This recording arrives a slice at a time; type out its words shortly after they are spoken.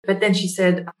But then she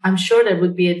said, I'm sure there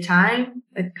would be a time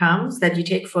that comes that you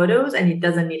take photos and it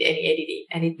doesn't need any editing.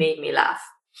 And it made me laugh.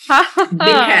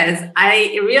 Because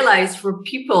I realized for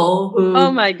people who,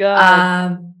 oh my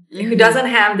God. Who doesn't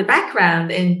have the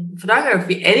background in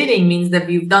photography, editing means that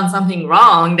you've done something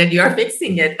wrong, that you are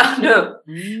fixing it. Oh no.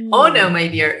 Oh no, my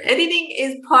dear. Editing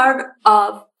is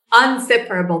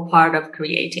inseparable part of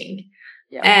creating.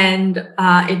 Yeah. And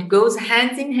it goes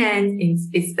hand in hand.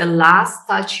 It's the last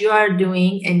touch you are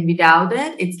doing. And without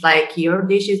it, it's like your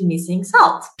dish is missing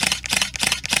salt.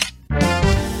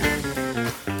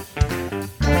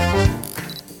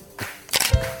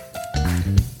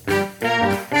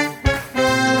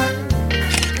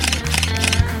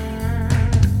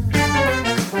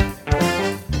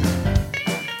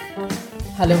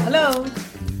 Hello.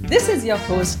 This is your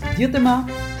host, Dyutima,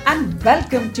 and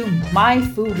welcome to My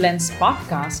Food Lens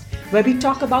podcast, where we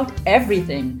talk about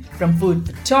everything from food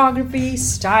photography,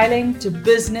 styling, to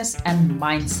business and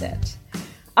mindset.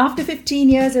 After 15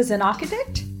 years as an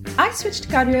architect, I switched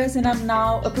careers and I'm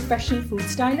now a professional food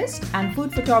stylist and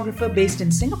food photographer based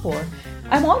in Singapore.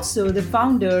 I'm also the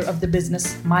founder of the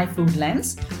business My Food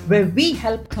Lens, where we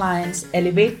help clients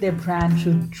elevate their brand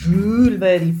through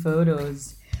drool-worthy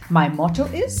photos. My motto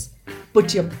is,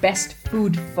 put your best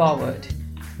food forward.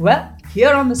 Well,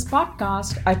 here on this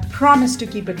podcast, I promise to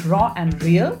keep it raw and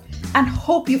real and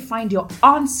hope you find your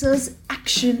answers,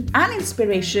 action, and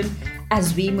inspiration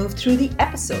as we move through the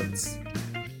episodes.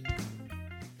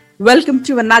 Welcome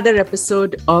to another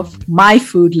episode of My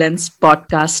Food Lens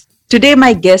podcast. Today,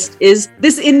 my guest is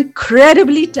this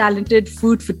incredibly talented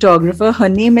food photographer. Her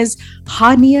name is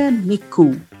Hania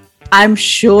Niku. I'm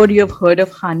sure you've heard of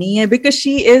Hania because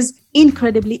she is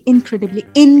incredibly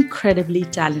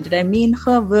talented. I mean,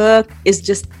 her work is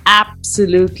just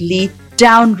absolutely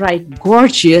downright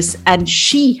gorgeous, and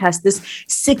she has this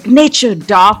signature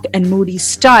dark and moody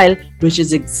style, which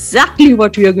is exactly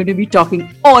what we are going to be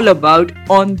talking all about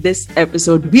on this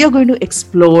episode. We are going to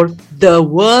explore the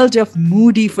world of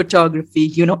moody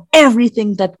photography,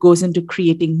 everything that goes into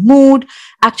creating mood.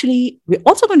 Actually, we're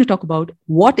also going to talk about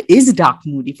what is dark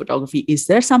moody photography. Is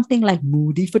there something like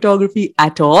moody photography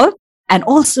at all? And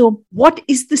also, what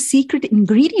is the secret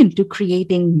ingredient to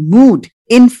creating mood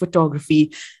in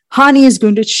photography? Hani is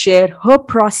going to share her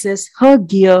process, her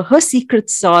gear, her secret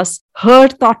sauce, her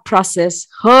thought process,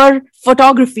 her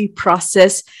photography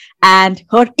process, and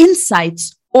her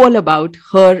insights all about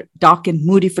her dark and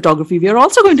moody photography. We are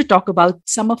also going to talk about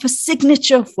some of her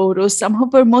signature photos, some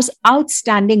of her most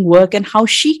outstanding work, and how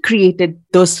she created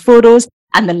those photos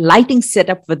and the lighting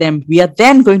setup for them. We are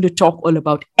then going to talk all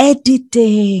about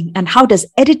editing and how does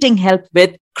editing help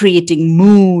with creating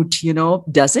mood,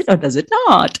 does it or does it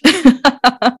not?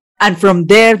 And from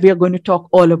there, we are going to talk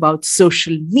all about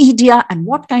social media and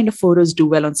what kind of photos do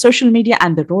well on social media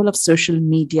and the role of social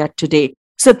media today.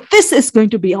 So this is going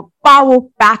to be a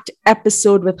power-packed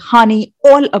episode with Hani,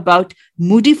 all about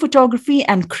moody photography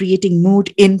and creating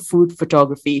mood in food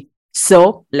photography.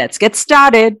 So let's get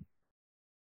started.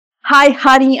 Hi,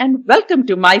 Hani, and welcome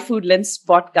to My Food Lens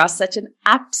podcast. Such an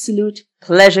absolute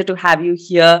pleasure to have you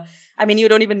here. I mean, you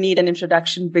don't even need an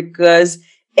introduction because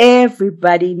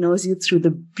everybody knows you through the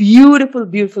beautiful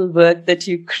work that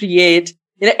you create.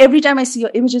 Every time I see your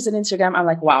images on Instagram, I'm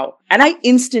like, wow. And I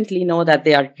instantly know that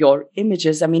they are your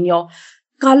images. I mean, your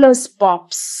colors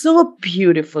pop so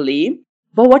beautifully.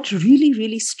 But what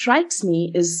really strikes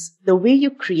me is the way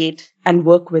you create and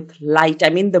work with light. I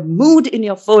mean, the mood in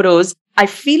your photos, I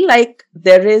feel like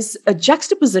there is a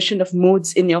juxtaposition of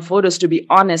moods in your photos. To be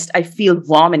honest, I feel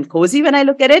warm and cozy when I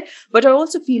look at it, but I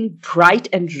also feel bright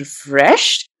and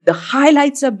refreshed. The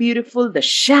highlights are beautiful. The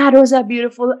shadows are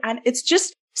beautiful. And it's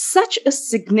just such a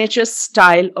signature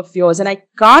style of yours. And I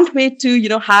can't wait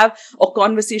to, have a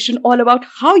conversation all about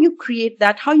how you create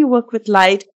that, how you work with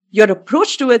light, your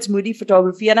approach towards moody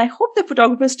photography. And I hope the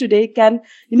photographers today can,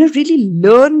 really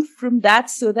learn from that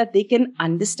so that they can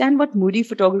understand what moody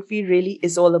photography really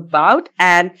is all about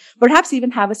and perhaps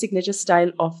even have a signature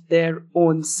style of their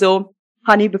own. So,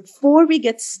 Hani, before we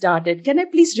get started, can I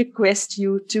please request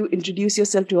you to introduce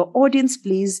yourself to our audience?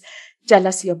 Please tell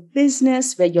us your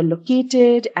business, where you're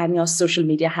located, and your social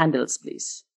media handles,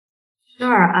 please.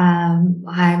 Sure.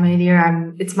 Hi, my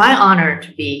dear. It's my honor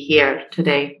to be here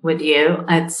today with you.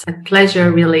 It's a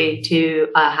pleasure, really, to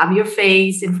have your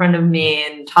face in front of me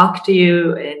and talk to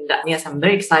you. And yes, I'm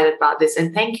very excited about this.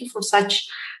 And thank you for such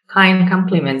kind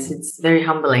compliments. It's very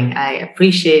humbling. I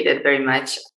appreciate it very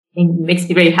much. It makes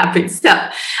me very happy. So,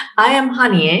 I am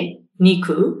Hania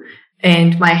Niku,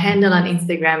 and my handle on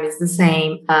Instagram is the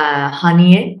same,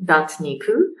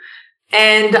 hania.niku.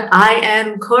 And I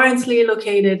am currently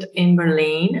located in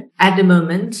Berlin. At the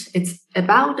moment, it's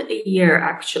about a year,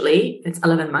 actually. It's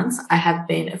 11 months. I have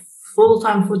been a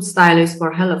full-time food stylist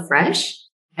for HelloFresh.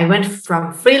 I went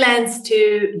from freelance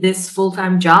to this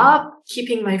full-time job,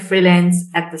 keeping my freelance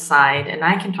at the side. And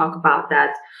I can talk about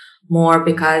that more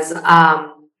because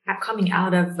coming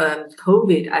out of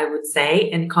COVID, I would say,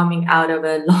 and coming out of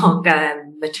a long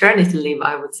maternity leave,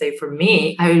 I would say for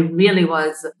me, I really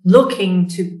was looking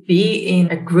to be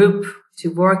in a group to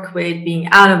work with, being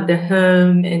out of the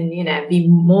home and, be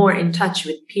more in touch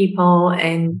with people,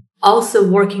 and also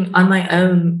working on my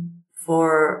own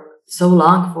for so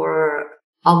long, for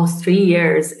almost 3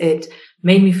 years. It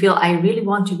made me feel I really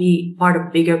want to be part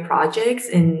of bigger projects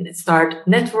and start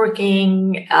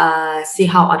networking, see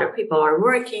how other people are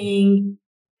working,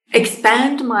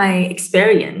 expand my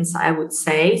experience, I would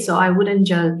say. So I wouldn't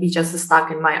be just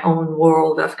stuck in my own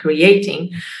world of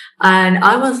creating. And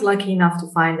I was lucky enough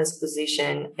to find this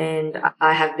position, and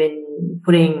I have been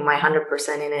putting my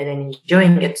 100% in it and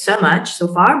enjoying it so much so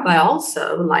far, but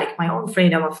also like my own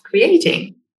freedom of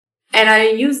creating. And I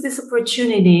use this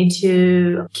opportunity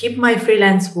to keep my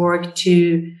freelance work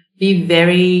to be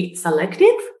very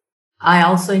selective. I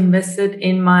also invested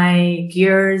in my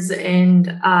gears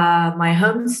and my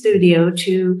home studio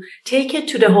to take it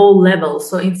to the whole level.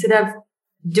 So instead of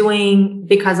doing,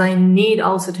 because I need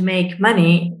also to make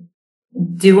money,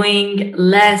 doing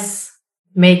less,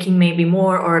 making maybe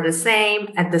more or the same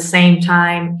at the same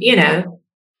time,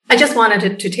 I just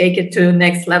wanted to take it to the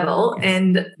next level.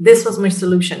 And this was my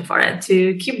solution for it,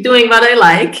 to keep doing what I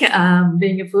like,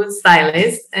 being a food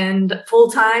stylist and full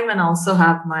time, and also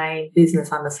have my business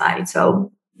on the side.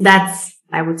 So that's,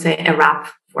 I would say, a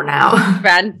wrap for now.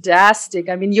 Fantastic.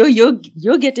 I mean,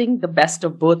 you're getting the best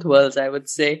of both worlds, I would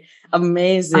say.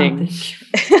 Amazing.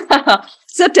 Oh,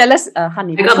 so tell us,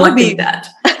 honey. I got lucky with that.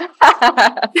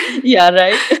 Yeah,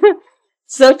 right.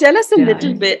 So tell us a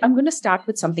little bit. I'm going to start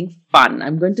with something fun.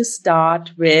 I'm going to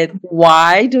start with,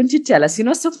 why don't you tell us,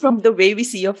 so from the way we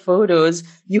see your photos,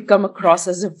 you come across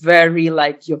as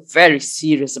you're very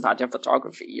serious about your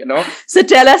photography, So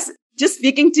tell us, just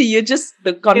speaking to you, just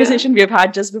the conversation we've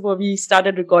had just before we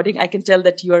started recording, I can tell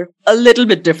that you're a little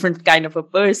bit different kind of a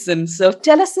person. So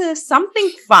tell us something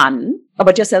fun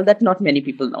about yourself that not many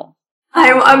people know.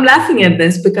 I'm laughing at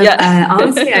this because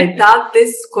honestly, I thought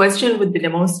this question would be the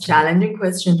most challenging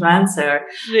question to answer.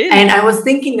 Really? And I was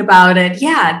thinking about it.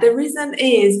 Yeah, the reason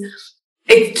is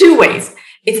it's two ways.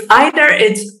 It's either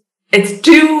it's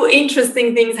two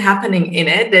interesting things happening in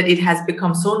it that it has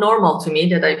become so normal to me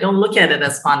that I don't look at it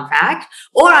as fun fact,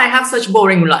 or I have such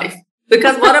boring life.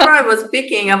 Because whatever I was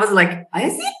picking, I was like,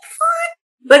 is it fun?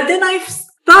 But then I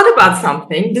thought about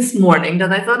something this morning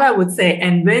that I thought I would say.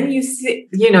 And when you see,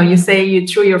 you say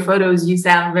through your photos, you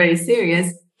sound very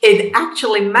serious. It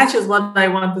actually matches what I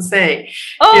want to say.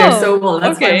 Oh, so well,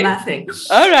 that's why I'm laughing.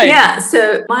 All right. Yeah.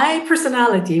 So my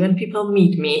personality, when people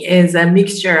meet me, is a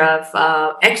mixture of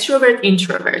extrovert,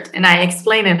 introvert. And I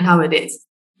explain it how it is.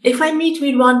 If I meet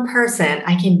with one person,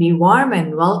 I can be warm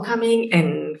and welcoming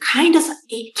and kind of,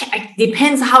 it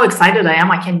depends how excited I am.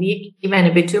 I can be even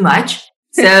a bit too much.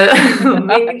 So, open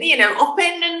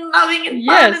and loving and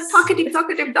fun and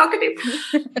talkative.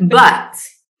 But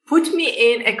put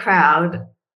me in a crowd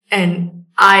and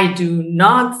I do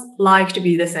not like to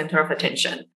be the center of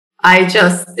attention. I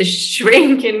just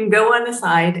shrink and go on the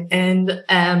side. And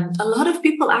a lot of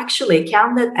people actually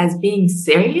count that as being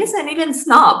serious and even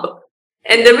snob.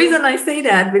 And the reason I say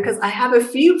that, because I have a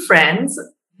few friends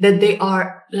that they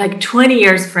are like 20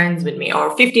 years friends with me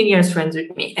or 15 years friends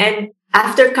with me. And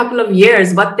after a couple of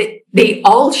years, what they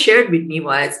all shared with me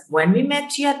was, when we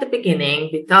met you at the beginning,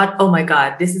 we thought, oh my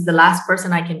God, this is the last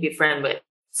person I can be friend with.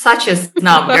 Such a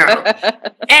snob girl.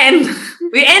 And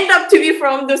we end up to be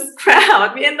from this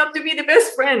crowd. We end up to be the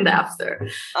best friend after.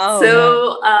 Oh,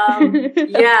 so,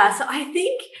 so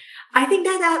I think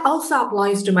that also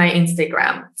applies to my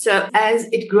Instagram. So as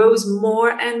it grows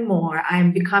more and more,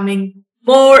 I'm becoming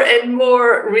more and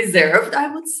more reserved,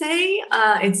 I would say.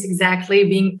 It's exactly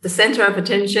being the center of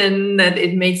attention that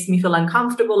it makes me feel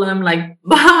uncomfortable. I'm like,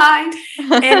 bye.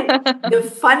 And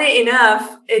funny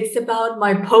enough, it's about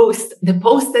my post. The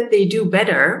post that they do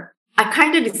better, I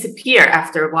kind of disappear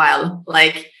after a while.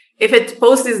 Like, if a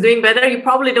post is doing better, you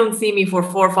probably don't see me for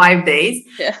 4 or 5 days.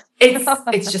 Yeah.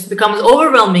 It's just becomes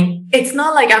overwhelming. It's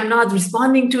not like I'm not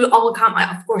responding to all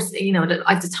comments. Of course,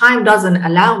 the time doesn't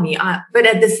allow me. But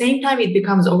at the same time, it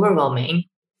becomes overwhelming.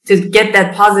 to get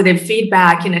that positive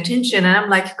feedback and attention. And I'm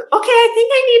like, okay, I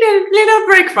think I need a little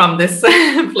break from this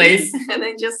place and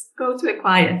I just go to a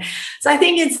quiet. So I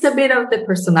think it's a bit of the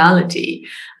personality.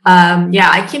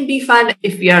 I can be fun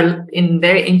if we are in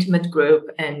very intimate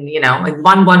group and, like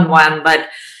one, but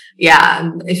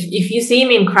yeah, if you see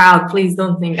me in crowd, please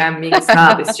don't think I'm being a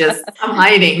snob. It's just I'm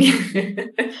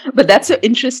hiding. But that's so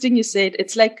interesting. You said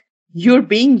it's like you're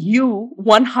being you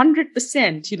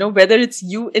 100%, whether it's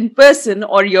you in person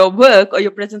or your work or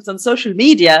your presence on social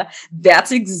media,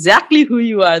 that's exactly who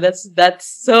you are. That's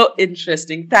so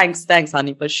interesting. Thanks,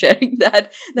 honey, for sharing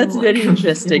that. That's very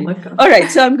interesting. All right.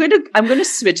 So I'm going to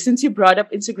switch, since you brought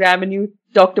up Instagram and you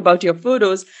talked about your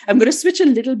photos, I'm going to switch a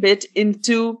little bit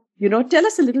into, tell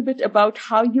us a little bit about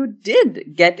how you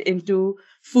did get into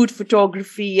food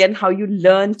photography and how you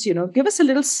learned, give us a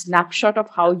little snapshot of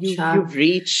how you've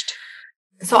reached.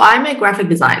 So I'm a graphic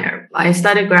designer. I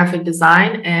studied graphic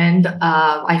design and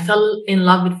I fell in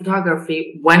love with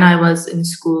photography when I was in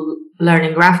school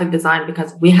learning graphic design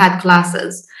because we had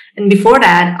classes. And before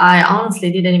that, I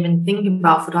honestly didn't even think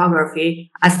about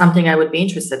photography as something I would be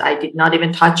interested. I did not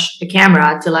even touch the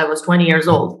camera until I was 20 years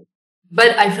old.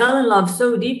 But I fell in love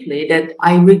so deeply that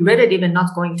I regretted even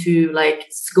not going to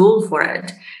school for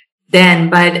it then.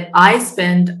 But I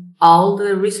spent all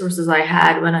the resources I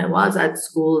had when I was at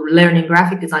school learning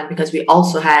graphic design because we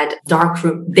also had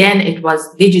darkroom. Then it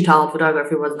was digital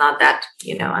photography was not that,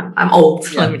 I'm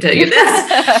old. Let me tell you this.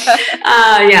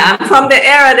 I'm from the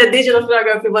era that digital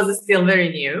photography was still very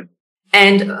new.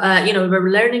 And, we were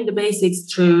learning the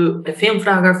basics through the film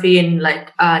photography and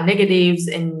negatives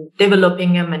and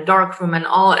developing them and darkroom and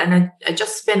all. And I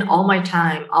just spent all my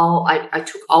time, I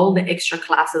took all the extra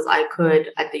classes I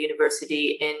could at the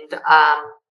university. And,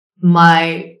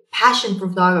 my passion for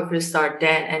photography started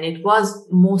then. And it was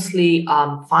mostly,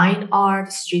 fine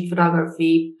art, street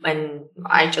photography. And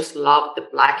I just loved the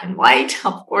black and white.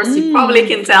 Of course, you probably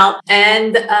can tell.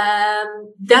 And,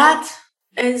 that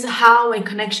is how a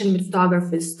connection with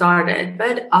photography started.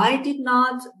 But I did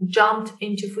not jump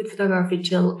into food photography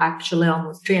till actually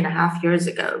almost 3.5 years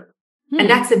ago. And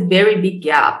that's a very big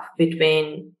gap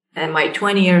between my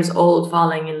 20 years old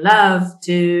falling in love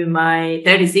to my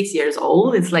 36 years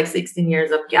old. It's 16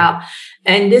 years of gap.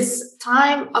 And this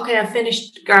time, I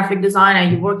finished graphic design.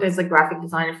 I worked as a graphic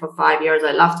designer for 5 years.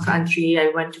 I left country.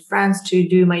 I went to France to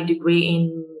do my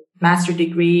master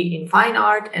degree in fine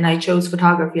art, and I chose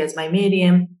photography as my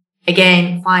medium.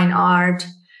 Again, fine art,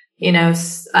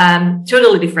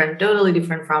 totally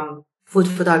different from food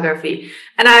photography.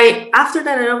 And after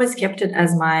that, I always kept it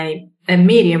as a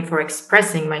medium for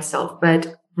expressing myself,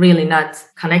 but really not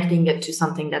connecting it to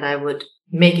something that I would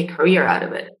make a career out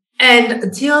of it. And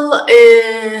until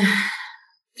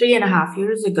 3.5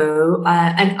 years ago,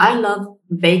 and I love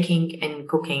baking and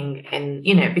cooking and,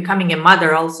 becoming a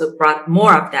mother also brought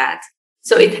more of that.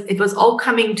 So it was all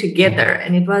coming together.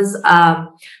 And it was,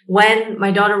 when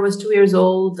my daughter was 2 years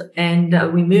old and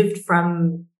we moved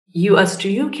from US to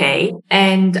UK,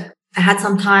 and I had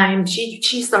some time.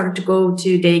 She started to go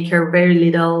to daycare very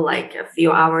little, a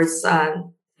few hours a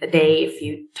day, a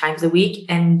few times a week.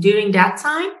 And during that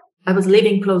time, I was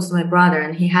living close to my brother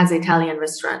and he has an Italian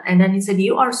restaurant. And then he said,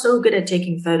 "You are so good at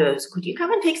taking photos. Could you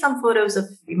come and take some photos of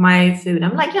my food?"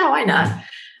 I'm like, "Yeah, why not?"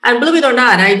 And believe it or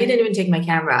not, I didn't even take my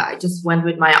camera. I just went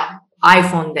with my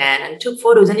iPhone then and took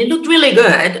photos, and it looked really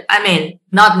good. I mean,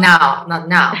 not now,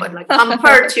 but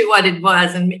compared to what it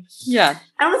was. And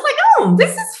I was like, "Oh,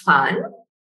 this is fun.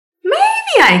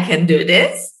 Maybe I can do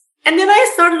this." And then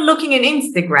I started looking at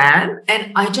Instagram,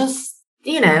 and I just,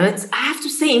 I have to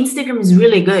say Instagram is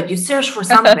really good. You search for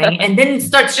something and then it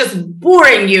starts just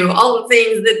boring you all the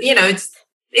things that,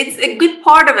 it's a good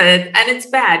part of it and it's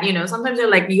bad. Sometimes you're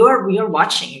like, you're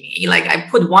watching me. I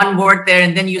put one word there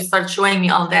and then you start showing me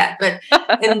all that. But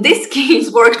in this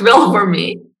case worked well for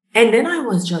me. And then I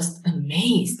was just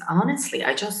amazed. Honestly,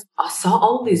 I saw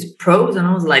all these pros and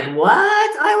I was like,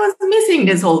 what? I was missing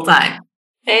this whole time.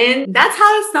 And that's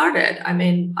how it started. I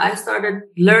mean, I started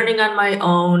learning on my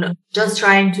own, just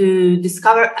trying to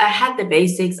discover. I had the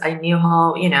basics. I knew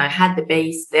how, I had the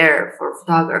base there for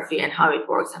photography and how it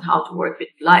works and how to work with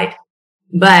light.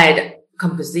 But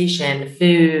composition,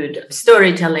 food,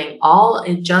 storytelling,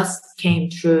 it just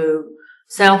came through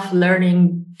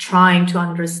self-learning, trying to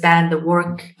understand the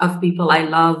work of people I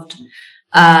loved,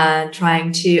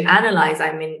 trying to analyze.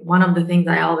 I mean, one of the things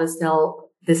I always tell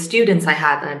the students I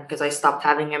had, because I stopped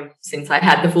having them since I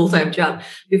had the full-time job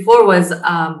before, was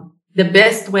the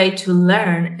best way to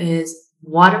learn is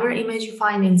whatever image you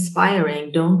find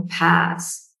inspiring, don't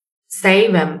pass.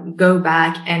 Save them, go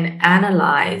back and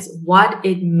analyze what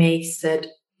it makes it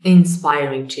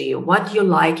inspiring to you, what you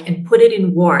like, and put it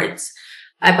in words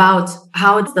about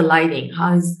how it's the lighting,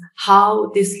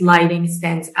 how this lighting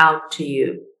stands out to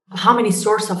you. How many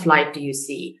sources of light do you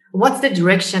see? What's the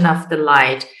direction of the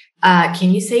light?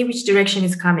 Can you say which direction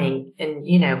is coming?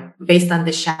 And, based on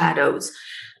the shadows,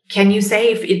 can you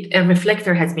say if a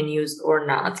reflector has been used or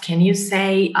not? Can you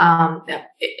say,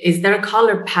 is there a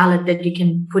color palette that you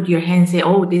can put your hand and say,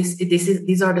 oh,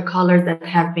 these are the colors that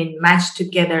have been matched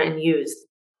together and used?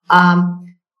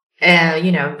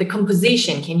 The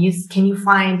composition, can you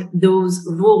find those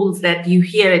rules that you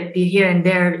hear here and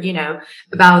there,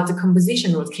 about the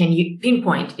composition rules? Can you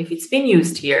pinpoint if it's been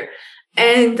used here?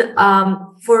 And,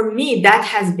 for me, that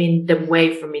has been the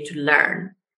way for me to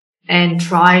learn and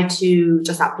try to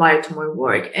just apply it to my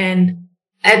work. And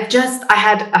I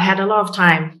had a lot of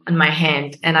time on my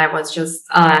hand, and I was just,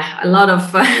 a lot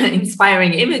of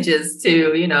inspiring images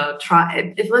to,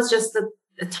 try. It was just the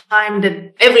time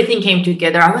that everything came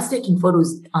together. I was taking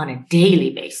photos on a daily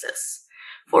basis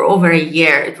for over a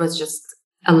year. It was just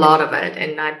a lot of it.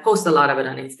 And I post a lot of it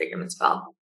on Instagram as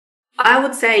well. I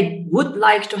would say would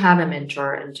like to have a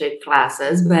mentor and take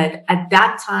classes, but at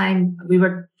that time we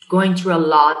were going through a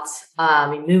lot.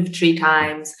 We moved 3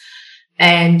 times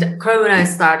and Corona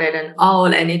started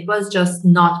and it was just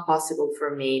not possible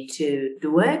for me to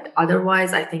do it.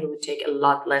 Otherwise, I think it would take a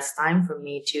lot less time for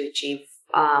me to achieve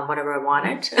whatever I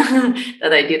wanted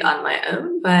that I did on my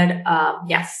own. But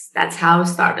yes, that's how it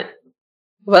started.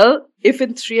 Well, if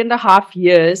in 3.5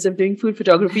 years of doing food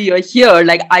photography, you're here,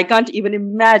 I can't even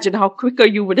imagine how quicker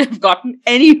you would have gotten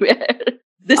anywhere.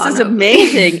 This is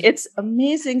amazing. It's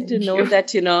amazing to know that,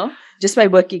 just by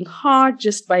working hard,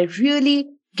 just by really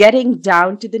getting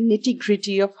down to the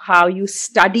nitty-gritty of how you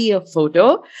study a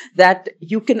photo, that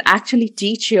you can actually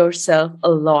teach yourself a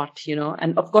lot,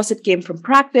 and of course it came from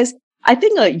practice. I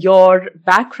think your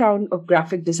background of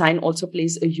graphic design also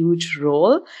plays a huge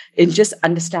role in just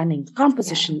understanding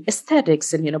composition,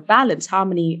 aesthetics, and, balance,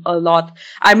 harmony a lot.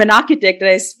 I'm an architect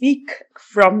and I speak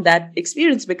from that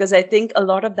experience because I think a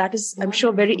lot of that is, I'm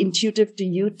sure, very intuitive to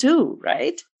you too,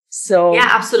 right? So yeah,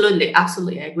 absolutely.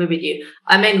 Absolutely. I agree with you.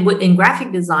 I mean, in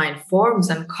graphic design, forms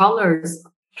and colors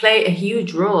play a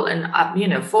huge role. And,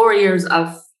 4 years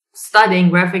of studying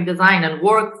graphic design and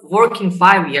working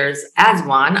 5 years as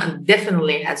one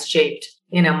definitely has shaped,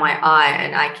 my eye,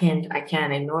 and I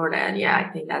can't ignore that. Yeah, I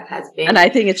think that has been. And I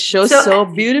think it shows so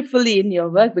beautifully in your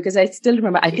work because I still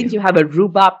remember, I think you have a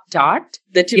rhubarb tart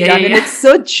that you've done and it's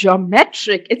so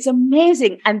geometric. It's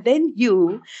amazing. And then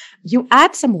you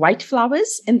add some white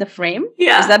flowers in the frame.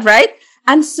 Yeah. Is that right?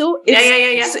 And so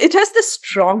it has the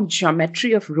strong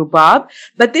geometry of rhubarb,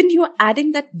 but then you're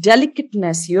adding that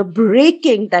delicateness, you're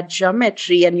breaking that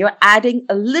geometry and you're adding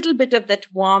a little bit of that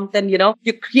warmth and, you're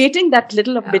creating that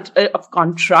little bit of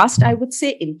contrast, I would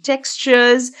say, in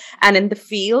textures and in the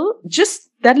feel.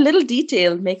 Just that little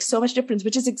detail makes so much difference,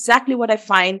 which is exactly what I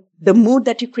find the mood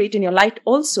that you create in your light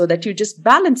also, that you just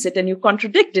balance it and you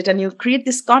contradict it and you create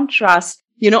this contrast,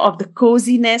 of the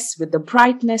coziness with the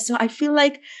brightness. So I feel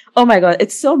like, oh my God,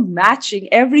 it's so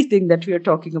matching everything that we are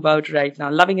talking about right now.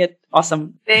 Loving it.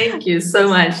 Awesome. Thank you so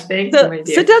much. Thank you, my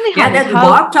dear. So tell me that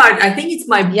bark tart, I think it's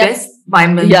my best,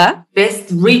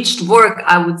 best reached work,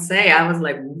 I would say. I was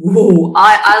like, whoa.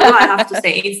 Although I have to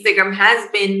say, Instagram has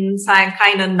been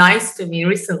kind of nice to me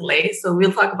recently. So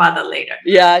we'll talk about that later.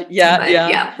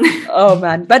 Yeah. Oh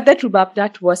man. But that rhubarb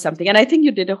tart was something. And I think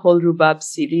you did a whole rhubarb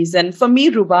series. And for me,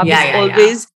 rhubarb is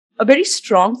always a very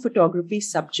strong photography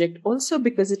subject also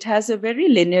because it has a very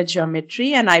linear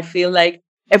geometry. And I feel like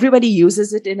everybody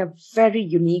uses it in a very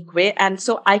unique way. And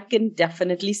so I can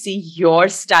definitely see your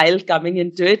style coming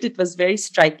into it. It was very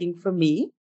striking for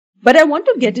me. But I want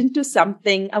to get into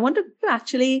something. I want to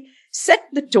actually set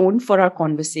the tone for our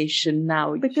conversation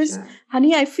now. Because,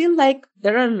 honey, I feel like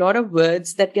there are a lot of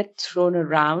words that get thrown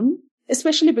around,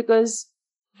 especially because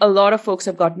a lot of folks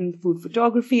have gotten food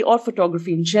photography or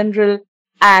photography in general,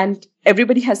 and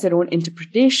everybody has their own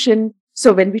interpretation.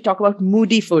 So when we talk about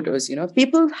moody photos,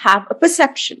 people have a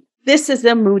perception. This is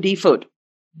a moody photo.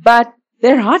 But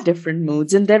there are different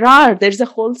moods and there's a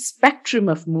whole spectrum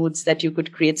of moods that you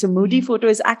could create. So moody photo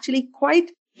is actually quite,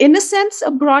 in a sense,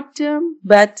 a broad term,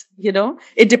 but,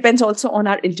 it depends also on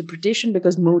our interpretation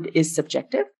because mood is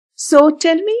subjective. So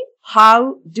tell me,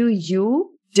 how do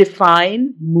you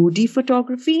define moody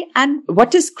photography and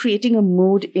what is creating a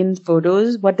mood in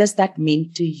photos? What does that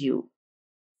mean to you?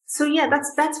 So yeah,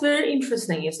 that's very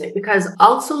interesting, you say, because I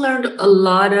also learned a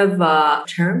lot of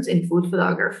terms in food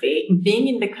photography being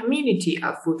in the community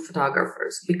of food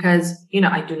photographers because,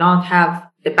 I do not have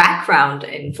the background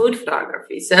in food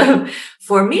photography. So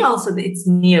for me also, it's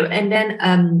new. And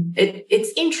then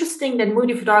it's interesting that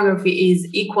moody photography is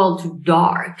equal to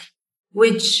dark,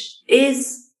 which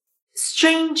is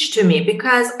strange to me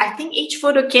because I think each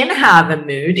photo can have a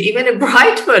mood. Even a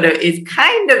bright photo is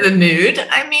kind of a mood.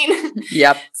 I mean,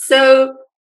 yep. So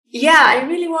yeah, I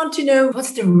really want to know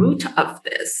what's the root of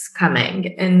this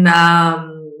coming. And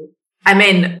I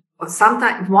mean,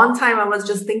 one time I was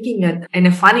just thinking it in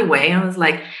a funny way. I was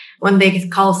like, when they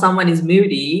call someone is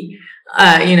moody,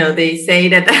 they say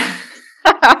that.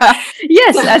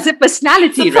 Yes, as a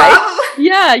personality, right?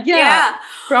 Yeah.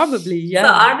 Probably, yeah. So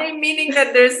are they meaning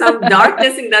that there's some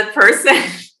darkness in that person?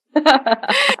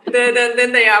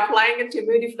 then they are applying it to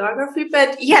moody photography.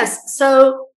 But yes,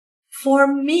 so for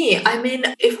me, I mean,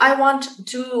 if I want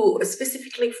to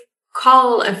specifically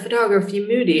call a photography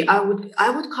moody, I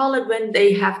would call it when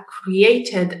they have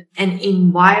created an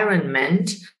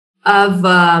environment of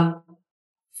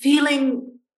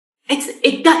feeling.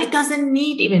 It doesn't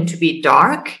need even to be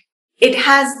dark. It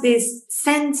has this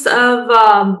sense of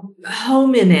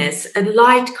hominess, a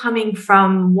light coming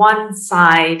from one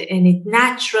side, and it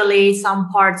naturally, some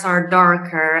parts are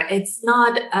darker. It's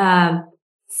not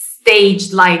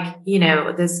staged like,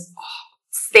 this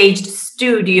staged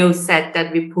studio set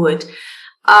that we put.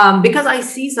 Because I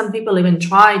see some people even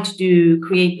try to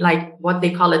create like what they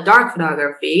call a dark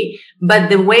photography, but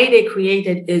the way they create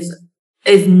it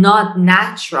is not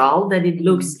natural, that it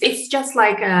looks, it's just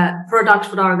like a product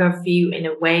photography in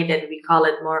a way that we call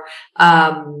it more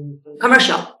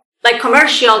commercial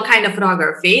kind of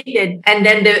photography. And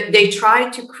then they try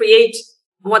to create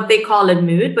what they call a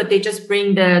mood, but they just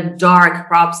bring the dark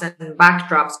props and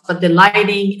backdrops, but the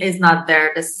lighting is not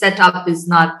there. The setup is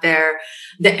not there.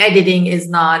 The editing is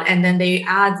not. And then they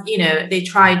add, they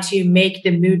try to make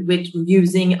the mood with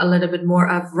using a little bit more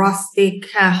of rustic,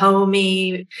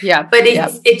 homey. Yeah. But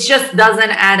it just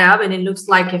doesn't add up and it looks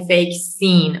like a fake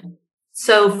scene.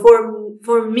 So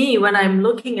for me, when I'm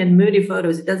looking at moody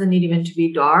photos, it doesn't need even to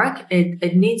be dark.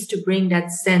 It needs to bring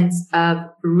that sense of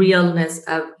realness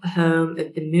of home,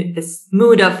 of this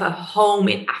mood of a home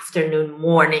in afternoon,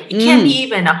 morning. It can be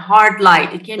even a hard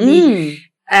light. It can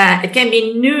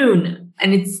be noon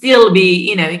and it still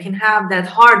be, it can have that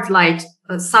hard light,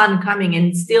 sun coming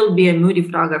and still be a moody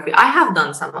photography. I have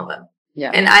done some of them.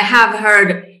 Yeah. And I have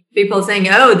heard people saying,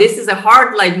 oh, this is a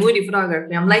hard light moody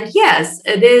photography. I'm like, yes,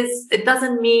 it is. It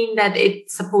doesn't mean that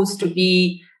it's supposed to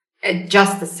be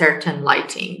just a certain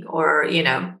lighting or,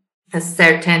 a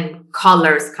certain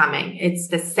colors coming. It's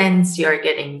the sense you're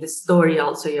getting, the story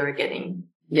also you're getting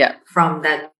from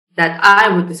that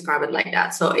I would describe it like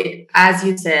that. So as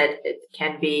you said, it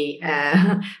can be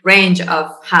a range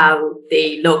of how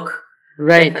they look.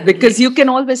 Right. Definitely. Because you can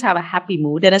always have a happy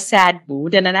mood and a sad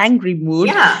mood and an angry mood.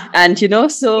 Yeah. And,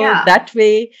 that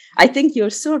way, I think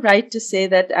you're so right to say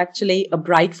that actually a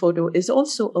bright photo is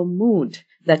also a mood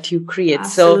that you create.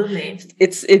 Absolutely.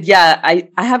 So I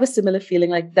have a similar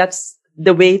feeling like that's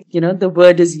the way, the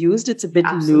word is used. It's a bit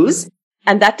loose.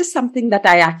 And that is something that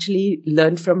I actually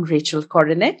learned from Rachel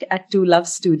Korenek at Two Love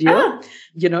Studio.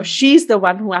 She's the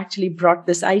one who actually brought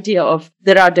this idea of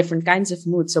there are different kinds of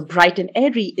moods. So bright and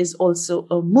airy is also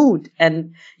a mood.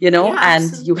 And,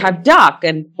 and you have dark,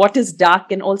 and what is dark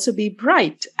can also be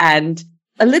bright, and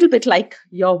a little bit like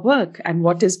your work. And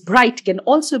what is bright can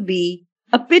also be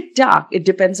a bit dark. It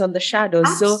depends on the shadows.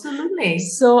 Absolutely.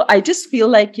 So I just feel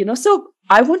like, so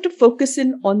I want to focus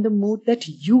in on the mood that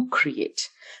you create.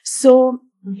 So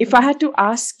if I had to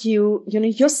ask you,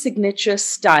 your signature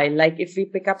style, like if we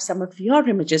pick up some of your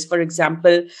images, for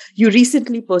example, you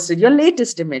recently posted your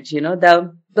latest image,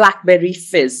 the Blackberry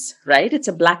Fizz, right? It's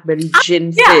a Blackberry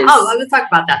Gin Fizz. I will talk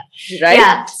about that. Right?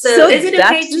 Yeah. So is it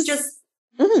okay to just...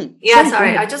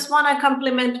 Sorry. I just want to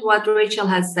compliment what Rachel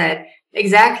has said.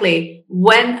 Exactly.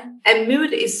 When a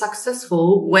mood is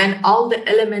successful, when all the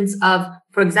elements of,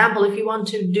 for example, if you want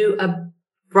to do a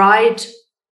bright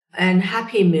and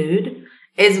happy mood,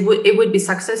 it would be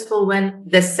successful when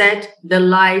the set, the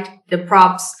light, the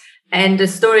props, and the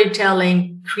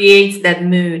storytelling creates that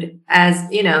mood. As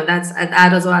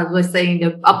that's what I was saying,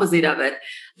 the opposite of it.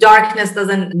 Darkness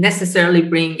doesn't necessarily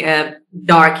bring a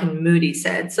dark and moody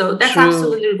set. So that's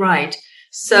absolutely right.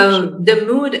 So the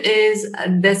mood is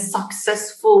the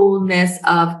successfulness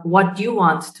of what you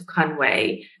want to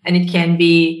convey, and it can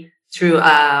be through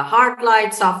a hard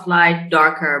light, soft light,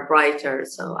 darker, brighter.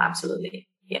 So absolutely.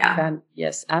 Yeah.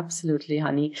 Yes, absolutely,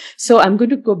 honey. So I'm going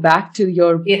to go back to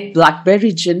your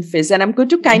Blackberry Gin Fizz, and I'm going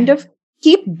to kind of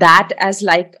keep that as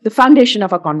like the foundation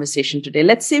of our conversation today.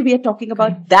 Let's say we are talking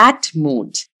about that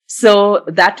mood. So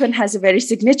that one has a very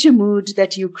signature mood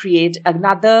that you create.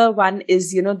 Another one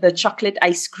is, the chocolate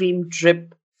ice cream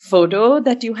drip photo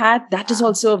that you had. That is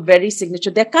also a very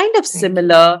signature. They're kind of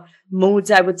similar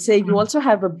moods, I would say. You also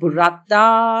have a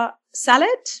burrata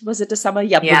salad. Was it a summer?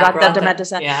 Yeah, burrata tomato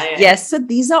salad. Yeah. Yes. So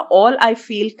these are all, I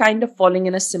feel, kind of falling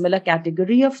in a similar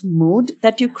category of mood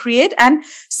that you create and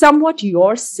somewhat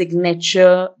your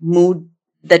signature mood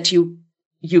that you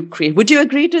create. Would you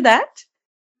agree to that?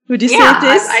 Would you say it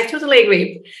is? I totally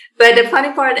agree. But the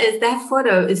funny part is that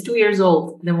photo is 2 years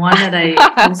old, the one that I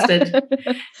posted.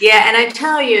 Yeah, and I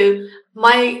tell you,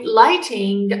 my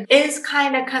lighting is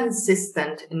kind of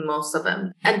consistent in most of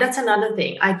them. And that's another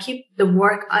thing. I keep the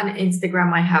work on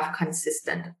Instagram I have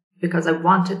consistent because I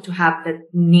wanted to have that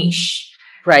niche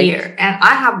here. And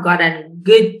I have gotten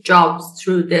good jobs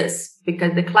through this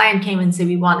because the client came and said,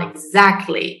 we want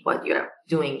exactly what you're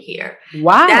doing here.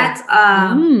 Wow.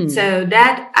 So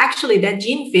that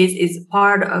Gene Fizz is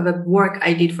part of a work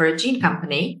I did for a gene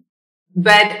company.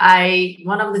 But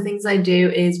one of the things I do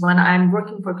is when I'm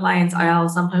working for clients, I'll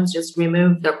sometimes just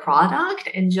remove the product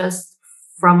and just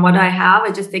from what I have,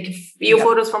 I just take a few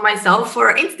photos for myself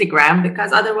for Instagram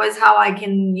because otherwise how I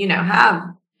can, have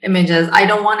images. I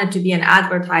don't want it to be an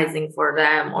advertising for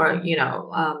them or,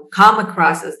 come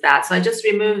across as that. So I just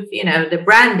remove, the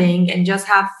branding and just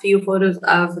have a few photos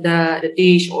of the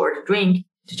dish or the drink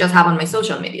to just have on my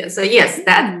social media. So yes,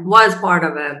 that was part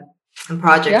of a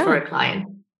project for a client.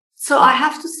 So I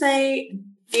have to say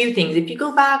a few things. If you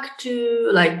go back to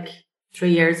like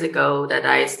 3 years ago that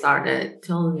I started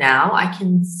till now, I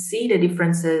can see the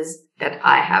differences that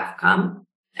I have come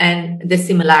and the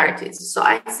similarities. So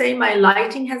I say my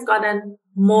lighting has gotten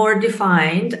more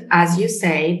defined. As you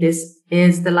say, this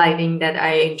is the lighting that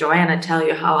I enjoy and I tell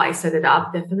you how I set it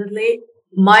up. Definitely.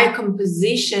 My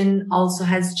composition also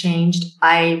has changed.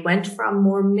 I went from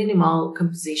more minimal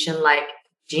composition like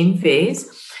Gene Fizz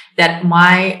that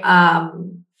my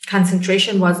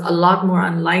concentration was a lot more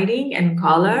on lighting and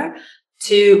color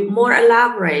to more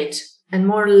elaborate and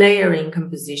more layering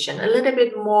composition, a little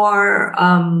bit more,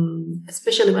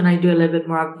 especially when I do a little bit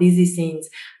more of busy scenes,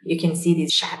 you can see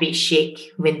these shabby chic,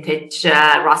 vintage,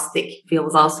 rustic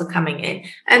feels also coming in.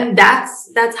 And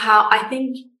that's how I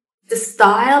think the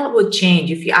style would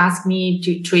change. If you ask me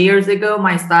 3 years ago,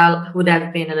 my style would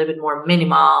have been a little bit more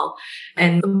minimal.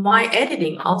 And my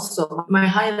editing also, my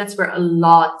highlights were a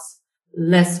lot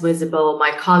less visible.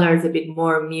 My color is a bit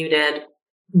more muted,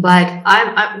 but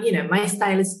I'm my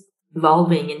style is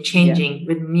evolving and changing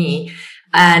with me.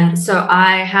 And so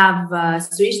I have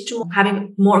switched to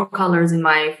having more colors in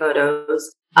my photos.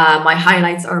 My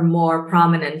highlights are more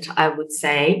prominent, I would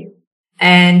say.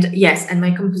 And yes, and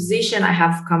my composition, I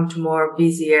have come to more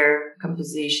busier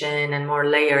composition and more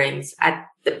layerings at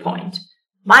the point.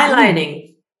 My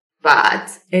lighting,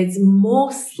 but it's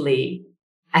mostly,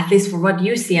 at least for what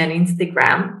you see on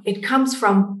Instagram, it comes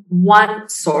from one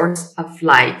source of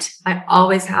light. I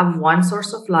always have one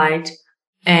source of light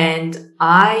and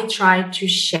I try to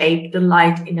shape the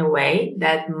light in a way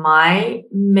that my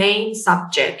main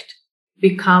subject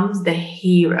becomes the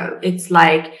hero. It's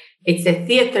like, it's a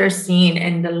theater scene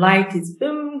and the light is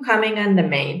boom coming on the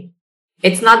main.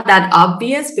 It's not that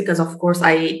obvious because of course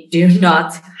I do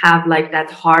not have like that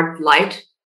hard light,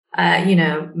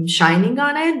 shining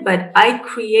on it, but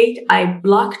I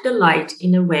block the light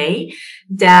in a way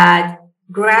that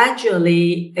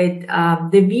gradually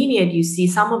the vignette you see,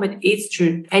 some of it is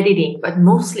through editing, but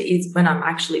mostly it's when I'm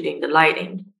actually doing the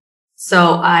lighting.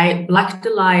 So I blocked the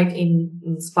light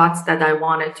in spots that I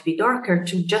wanted to be darker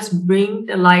to just bring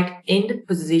the light in the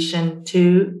position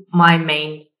to my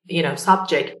main,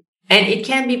 subject. And it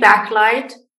can be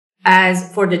backlight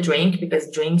as for the drink because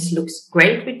drinks looks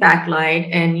great with backlight.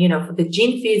 And, for the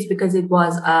Gene Fizz because it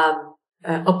was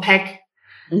opaque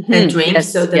drink.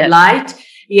 Yes, so the light,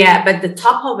 but the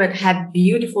top of it had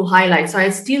beautiful highlights. So I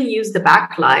still use the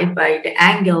backlight by the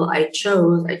angle I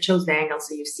chose the angle.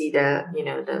 So you see the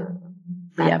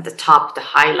top, the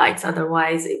highlights.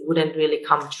 Otherwise it wouldn't really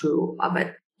come true of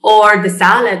it. Or the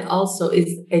salad also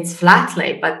it's flat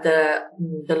light, but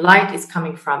the light is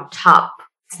coming from top.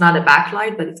 It's not a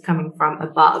backlight, but it's coming from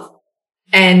above.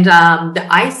 And the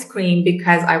ice cream,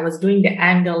 because I was doing the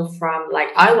angle from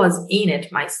I was in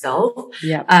it myself.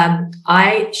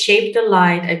 I shaped the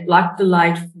light. I blocked the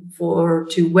light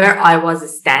to where I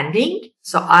was standing.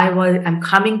 So I'm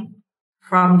coming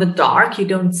from the dark. You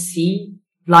don't see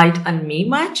light on me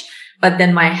much, but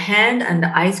then my hand and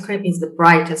the ice cream is the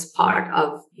brightest part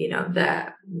of,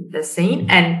 the scene.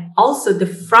 And also the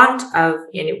front of,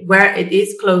 where it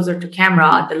is closer to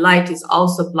camera, the light is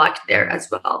also blocked there as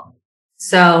well.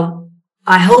 So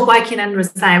I hope I can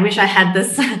understand. I wish I had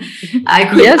this.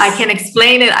 Yes. I can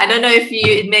explain it. I don't know if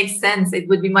it makes sense. It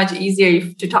would be much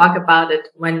easier to talk about it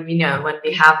when we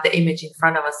have the image in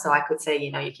front of us. So I could say,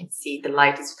 you can see the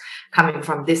light is coming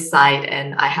from this side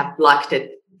and I have blocked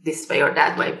it this way or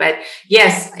that way. But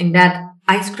yes, in that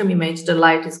ice cream image, the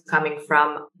light is coming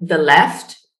from the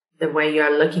left, the way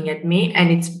you're looking at me,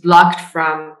 and it's blocked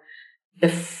from the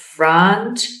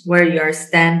front where you're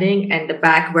standing and the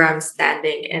back where I'm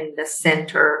standing, and the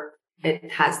center,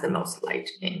 it has the most light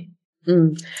in.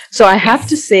 So I have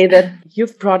to say that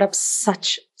you've brought up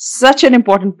such an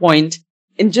important point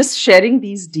in just sharing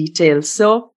these details.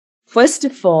 So first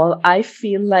of all, I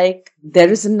feel like there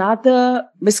is another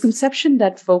misconception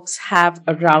that folks have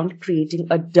around creating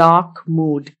a dark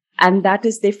mood. And that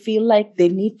is, they feel like they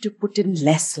need to put in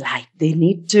less light. They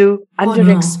need to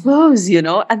underexpose,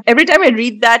 And every time I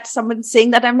read that, someone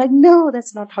saying that, I'm like, no,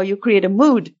 that's not how you create a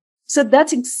mood. So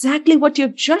that's exactly what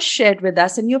you've just shared with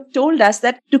us. And you've told us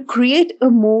that to create a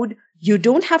mood, you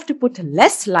don't have to put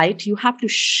less light. You have to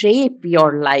shape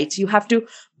your light. You have to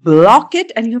block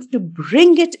it and you have to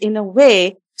bring it in a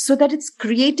way so that it's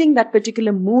creating that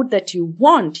particular mood that you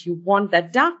want. You want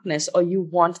that darkness or you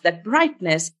want that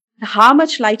brightness. How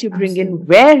much light you bring in,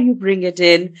 where you bring it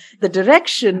in, the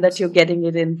direction that you're getting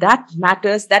it in, that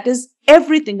matters. That is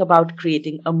everything about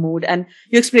creating a mood. And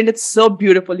you explained it so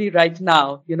beautifully right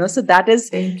now, so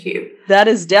Thank you. That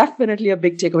is definitely a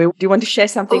big takeaway. Do you want to share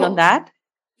something on that?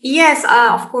 Yes,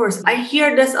 of course. I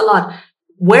hear this a lot.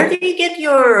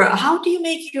 How do you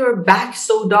make your back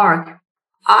so dark?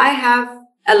 I have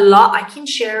a lot. I can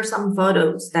share some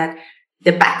photos that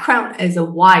the background is a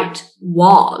white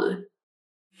wall.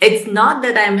 It's not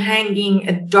that I'm hanging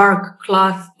a dark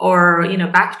cloth or,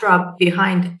 backdrop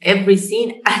behind every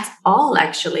scene at all,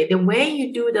 actually. The way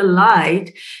you do the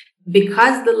light,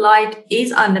 because the light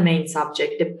is on the main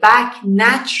subject, the back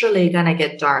naturally gonna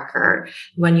get darker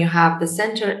when you have the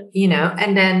center,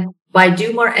 and then by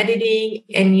do more editing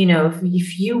and,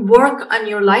 if you work on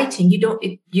your lighting, you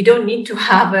don't need to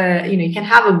have you can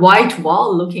have a white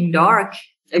wall looking dark.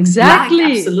 Exactly.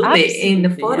 Black, absolutely in the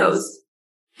photos. Yes.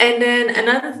 And then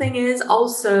another thing is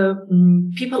also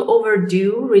people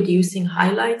overdo reducing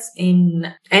highlights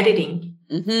in editing.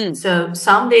 Mm-hmm. So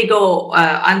some they go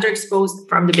underexposed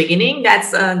from the beginning.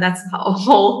 That's a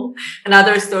whole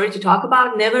another story to talk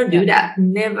about. Never do that.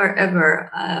 Never ever.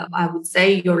 I would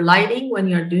say your lighting, when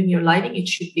you're doing your lighting, it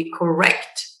should be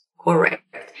correct.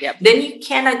 Yep. Then you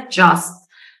can adjust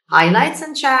highlights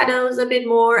and shadows a bit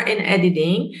more in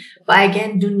editing. But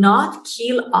again, do not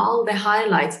kill all the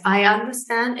highlights. I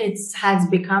understand it has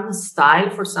become a style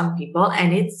for some people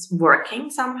and it's working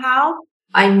somehow.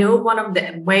 I know one of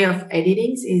the way of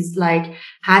editing is like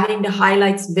having the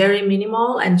highlights very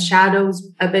minimal and shadows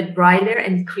a bit brighter,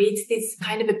 and creates this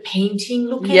kind of a painting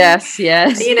looking, yes, scene.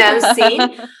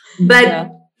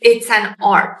 But it's an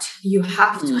art. You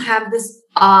have to have this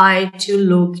eye to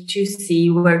look, to see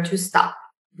where to stop.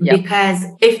 Yep. Because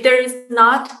if there is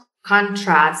not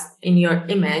contrast in your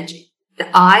image, the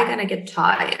eye gonna get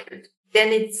tired.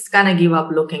 Then it's gonna give up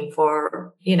looking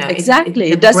for,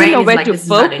 Exactly. It doesn't know where to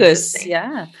focus.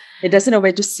 Yeah. It doesn't know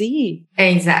where to see.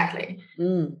 Exactly.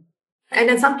 And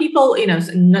then some people,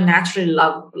 naturally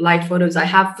love light photos. I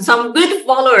have some good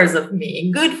followers of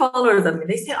me.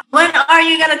 They say, when are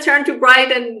you gonna turn to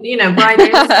bright and, bright?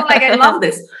 It's not like I love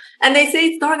this. And they say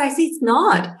it's dark. I say it's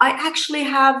not. I actually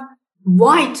have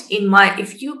white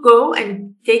if you go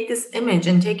and take this image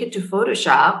and take it to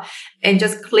Photoshop and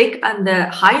just click on the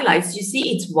highlights, you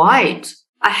see it's white.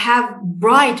 I have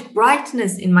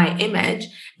brightness in my image.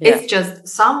 Yeah. It's just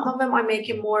some of them I make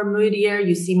it more moodier.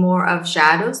 You see more of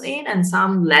shadows in, and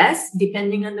some less,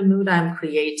 depending on the mood I'm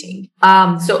creating.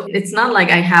 So it's not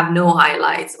like I have no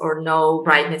highlights or no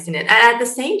brightness in it. And at the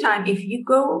same time, if you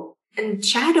go, and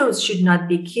shadows should not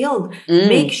be killed.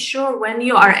 Make sure when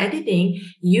you are editing,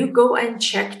 you go and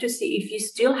check to see if you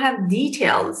still have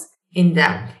details in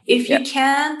them. If you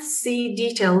can't see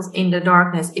details in the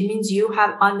darkness, it means you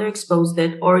have underexposed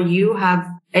it or you have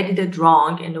edited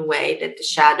wrong in a way that the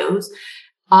shadows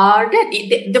are dead.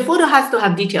 The photo has to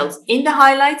have details in the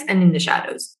highlights and in the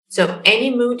shadows. So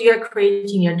any mood you're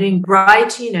creating, you're doing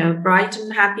bright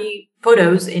and happy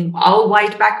photos in all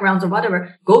white backgrounds or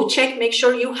whatever, go check, make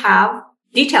sure you have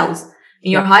details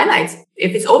in your highlights.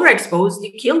 If it's overexposed,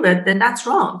 you killed it, then that's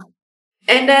wrong.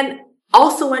 And then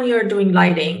also when you're doing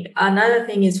lighting, another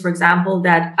thing is, for example,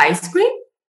 that ice cream.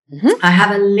 Mm-hmm. I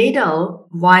have a little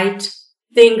white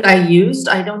thing I used.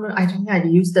 I think I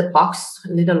used the box,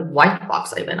 a little white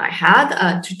box even I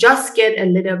had, to just get a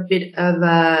little bit of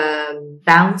a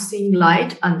bouncing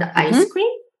light on the ice cream.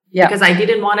 Yeah. Because I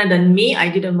didn't want it on me. I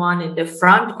didn't want it in the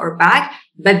front or back,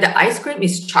 but the ice cream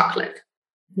is chocolate.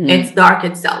 It's dark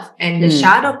itself, and the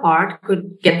shadow part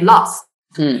could get lost.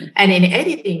 And in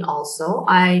editing also,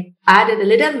 I added a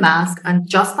little mask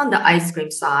just on the ice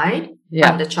cream side,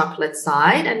 on the chocolate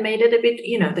side, and made it a bit,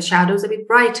 the shadows a bit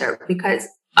brighter, because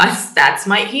that's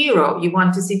my hero. You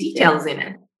want to see details in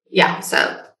it. Yeah. So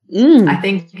I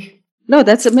think. No,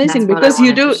 that's amazing, because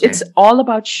it's all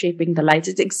about shaping the lights.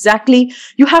 It's exactly,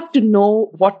 you have to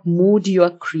know what mood you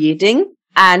are creating,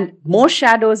 and more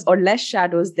shadows or less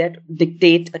shadows that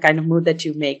dictate the kind of mood that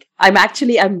you make. I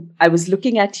was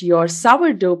looking at your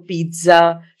sourdough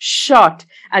pizza shot,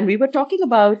 and we were talking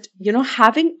about,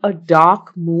 having a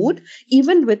dark mood,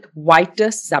 even with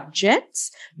whiter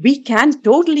subjects. We can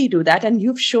totally do that. And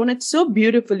you've shown it so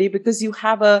beautifully, because you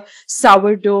have a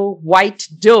sourdough white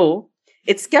dough.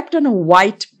 It's kept on a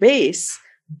white base,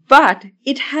 but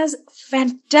it has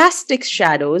fantastic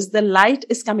shadows. The light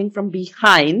is coming from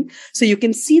behind, so you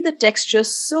can see the texture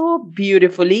so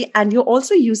beautifully. And you're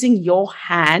also using your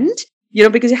hand,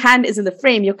 because your hand is in the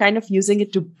frame, you're kind of using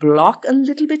it to block a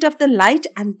little bit of the light,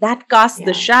 and that casts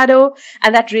the shadow,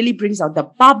 and that really brings out the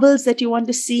bubbles that you want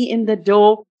to see in the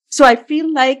dough. So I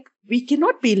feel like we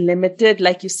cannot be limited,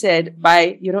 like you said,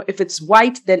 by, if it's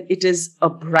white, then it is a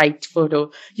bright photo.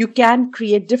 You can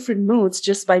create different moods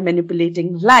just by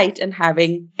manipulating light and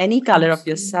having any color of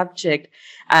your subject.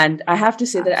 And I have to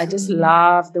say that I just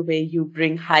love the way you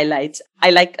bring highlights.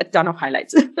 I like a ton of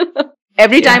highlights.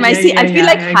 Every time I feel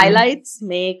like highlights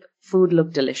make food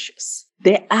look delicious.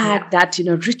 They add that,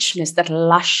 richness, that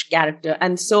lush character.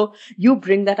 And so you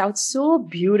bring that out so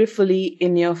beautifully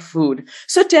in your food.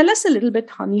 So tell us a little bit,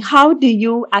 honey, how do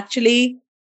you actually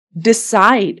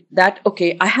decide that,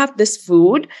 okay, I have this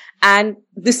food and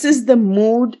this is the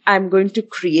mood I'm going to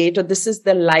create, or this is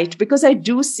the light? Because I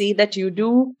do see that you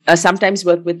do sometimes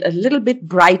work with a little bit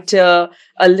brighter,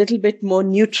 a little bit more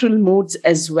neutral moods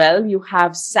as well. You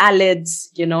have salads,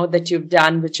 that you've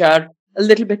done, which are a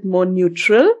little bit more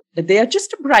neutral. They are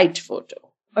just a bright photo,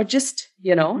 or just,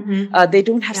 they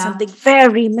don't have something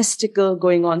very mystical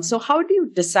going on. So how do you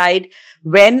decide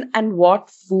when and what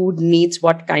food needs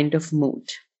what kind of mood?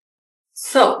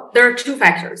 So there are two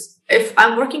factors. If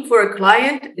I'm working for a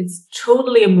client, it's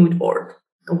totally a mood board.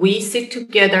 We sit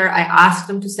together. I ask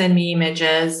them to send me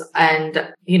images,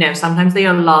 and, sometimes they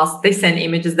are lost. They send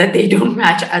images that they don't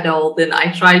match at all. Then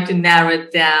I try to narrow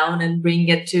it down and bring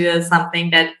it to something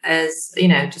that is,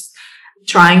 just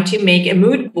trying to make a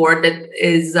mood board that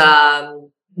is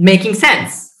making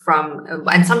sense from,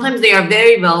 and sometimes they are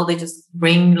very well, they just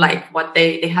bring like what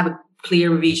they have a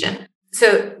clear vision.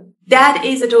 So that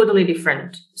is a totally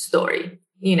different story.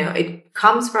 It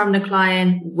comes from the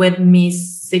client with me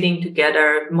sitting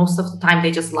together. Most of the time, they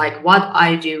just like what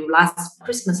I do. Last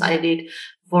Christmas, I did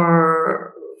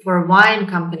for a wine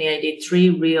company, I did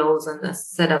 3 reels and a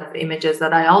set of images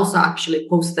that I also actually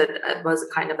posted. It was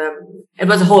it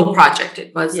was a whole project.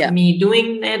 It was me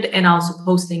doing it and also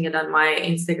posting it on my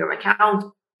Instagram account.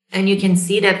 And you can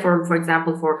see that for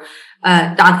example,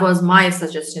 that was my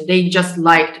suggestion. They just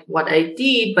liked what I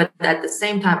did, but at the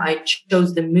same time, I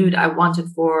chose the mood I wanted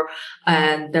for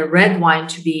the red wine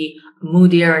to be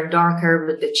moodier and darker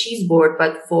with the cheese board.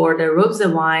 But for the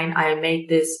rosé wine, I made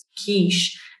this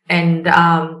quiche, and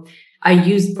I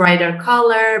used brighter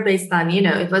color based on,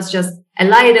 it was just a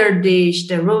lighter dish.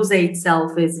 The rosé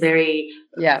itself is very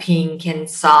pink and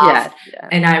soft.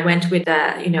 And I went with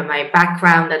my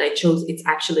background that I chose. It's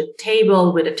actually a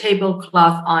table with a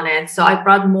tablecloth on it. So I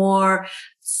brought more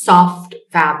soft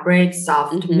fabric,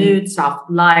 soft mood,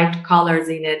 soft light colors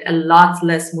in it, a lot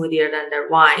less moodier than their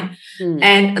wine.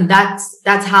 And that's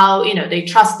how, they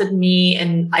trusted me.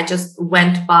 And I just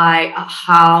went by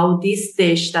how this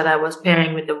dish that I was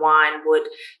pairing with the wine would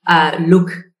look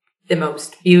the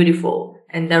most beautiful.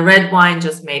 And the red wine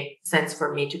just made sense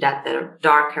for me to that the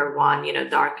darker one,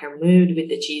 darker mood with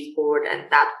the cheese board, and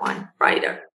that one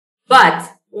brighter.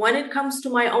 But when it comes to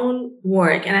my own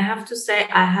work, and I have to say,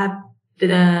 I have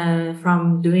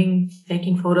from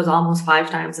taking photos almost 5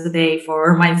 times a day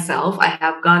for myself, I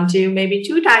have gone to maybe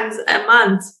 2 times a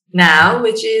month now,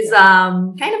 which is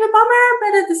kind of a bummer,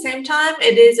 but at the same time,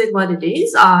 it is what it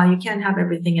is. You can't have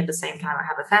everything at the same time. I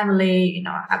have a family,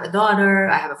 I have a daughter,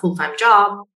 I have a full-time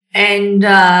job, and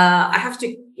I have to,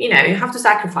 you have to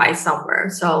sacrifice somewhere.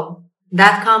 So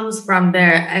that comes from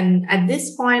there. And at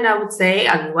this point, I would say,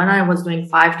 and when I was doing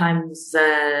 5 times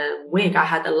a week, I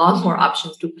had a lot more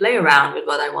options to play around with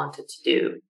what I wanted to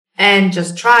do and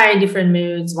just try different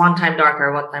moods. One time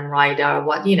darker, one time lighter,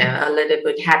 a little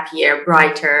bit happier,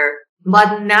 brighter.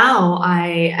 But now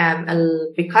I am,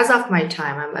 because of my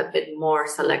time, I'm a bit more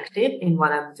selective in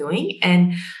what I'm doing.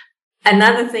 And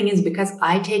another thing is because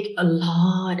I take a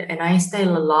lot and I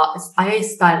style a lot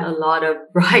of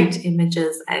bright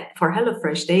images for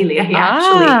HelloFresh Daily. I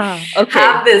actually Okay.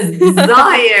 have this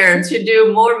desire to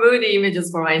do more moody images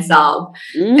for myself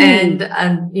and,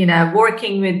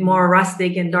 working with more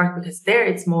rustic and dark because there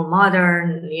it's more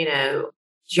modern,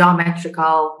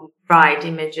 geometrical, bright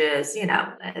images,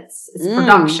 it's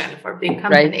production for a big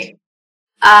company.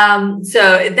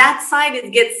 So that side,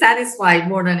 it gets satisfied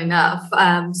more than enough.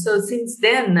 So since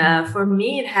then, for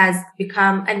me, it has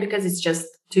become, and because it's just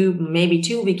maybe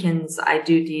 2 weekends, I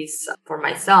do these for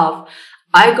myself.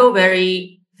 I go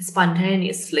very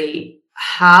spontaneously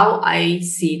how I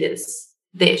see this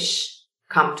dish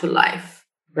come to life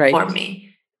for me.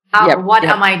 What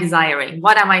am I desiring?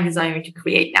 What am I desiring to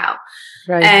create now?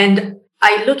 Right. And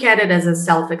I look at it as a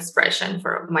self-expression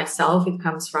for myself. It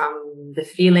comes from the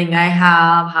feeling I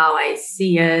have, how I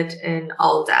see it, and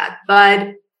all that.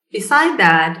 But beside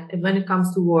that, when it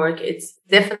comes to work, it's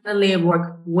definitely a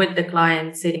work with the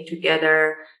client, sitting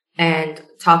together and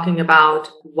talking about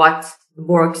what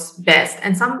works best.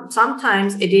 And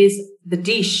sometimes it is the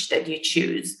dish that you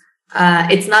choose.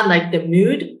 It's not like the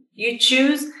mood you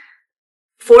choose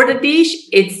for the dish,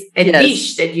 it's a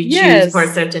dish that you choose for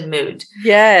a certain mood.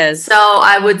 Yes. So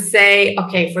I would say,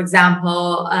 okay, for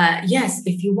example, yes,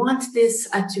 if you want this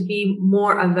to be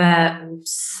more of a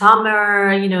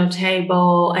summer,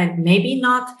 table and maybe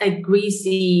not a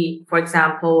greasy, for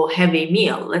example, heavy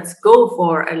meal, let's go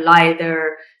for a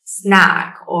lighter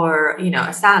snack or,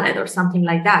 a salad or something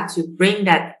like that to bring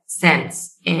that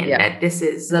sense in that this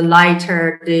is a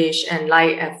lighter dish and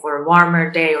light for a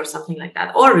warmer day or something like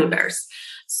that, or reverse.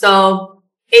 So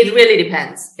it really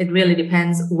depends. It really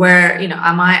depends where,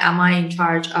 am I in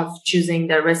charge of choosing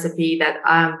the recipe that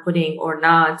I'm putting or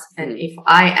not? And if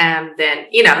I am, then,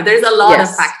 there's a lot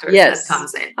of factors that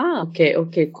comes in. Okay,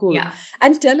 cool. Yeah.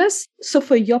 And tell us, so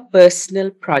for your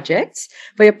personal projects,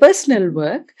 for your personal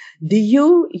work, do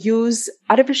you use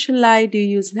artificial light? Do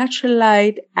you use natural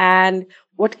light? And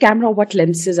what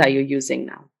lenses are you using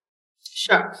now?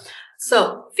 Sure.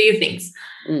 So, few things.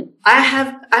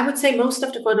 I would say most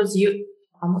of the photos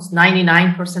almost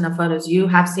 99% of photos you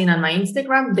have seen on my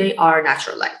Instagram, they are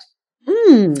natural light.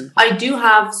 I do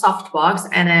have softbox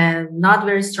and a not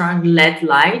very strong LED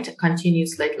light,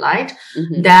 continuous LED light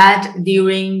that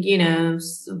during,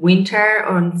 winter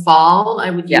or fall I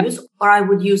would use, or I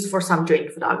would use for some drink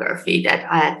photography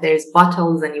that there's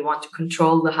bottles and you want to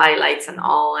control the highlights and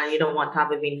all, and you don't want to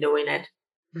have a window in it.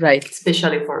 Right.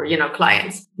 Especially for,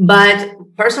 clients. But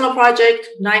personal project,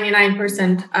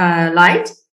 99% light.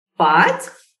 But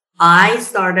I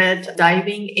started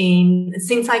diving in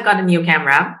since I got a new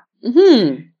camera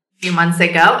a few months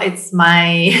ago.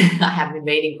 I have been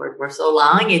waiting for it for so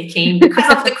long. It came because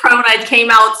of the corona. It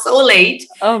came out so late,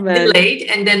 delayed.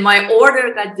 And then my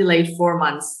order got delayed 4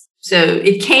 months. So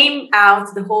it came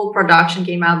out, the whole production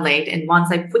came out late. And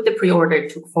once I put the pre-order, it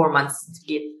took 4 months to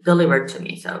get delivered to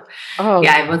me. So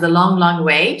it was a long, long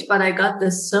wait, but I got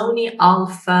the Sony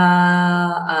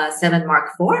Alpha 7 Mark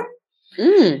IV.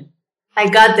 I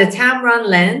got the Tamron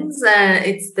lens.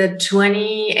 It's the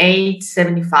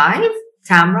 2875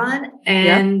 Tamron.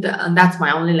 And that's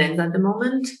my only lens at the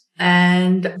moment.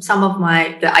 And some of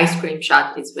the ice cream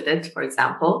shot is with it, for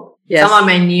example. Some of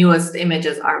my newest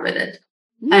images are with it.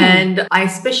 And I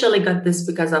especially got this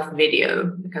because of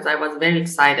video, because I was very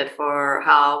excited for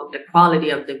how the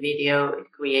quality of the video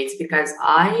it creates, because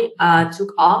I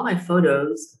took all my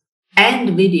photos and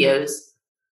videos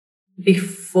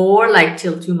before,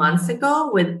 till 2 months ago,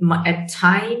 with a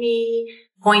tiny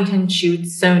point and shoot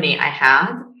Sony I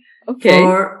had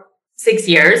for 6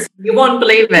 years. You won't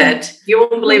believe it.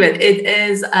 It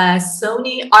is a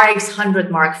Sony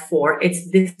RX100 Mark IV. It's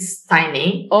this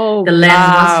tiny. The lens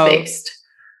was fixed.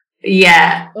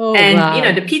 Yeah.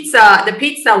 The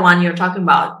pizza one you're talking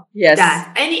about. Yes.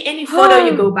 That. Any photo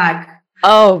you go back.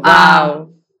 Oh, wow.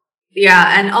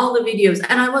 And all the videos.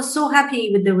 And I was so happy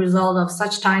with the result of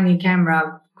such tiny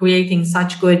camera creating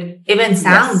such good, even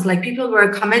sounds. Like people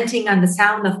were commenting on the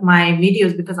sound of my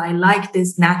videos because I like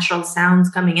this natural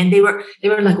sounds coming. And they were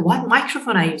like, what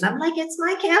microphone I use? I'm like, it's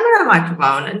my camera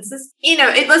microphone. And it's just,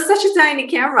 it was such a tiny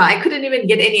camera. I couldn't even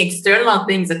get any external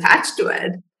things attached to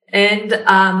it. And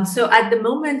so at the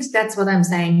moment, that's what I'm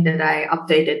saying, that I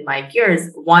updated my gears.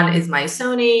 One is my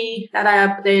Sony that I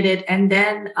updated. And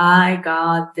then I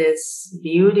got this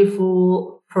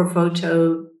beautiful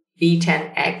Profoto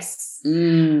B10X.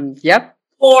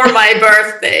 for my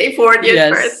birthday, 40th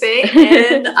Yes. birthday.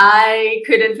 And I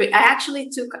couldn't wait. I actually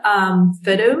took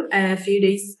photo a few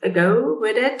days ago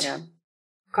with it. Yeah.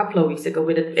 A couple of weeks ago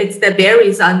with it. It's the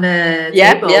berries on the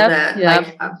table,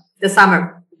 the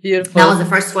summer. Beautiful. That was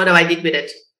the first photo I did with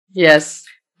it. Yes.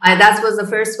 That was the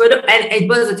first photo, and it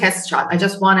was a test shot. I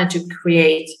just wanted to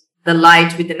create the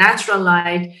light with the natural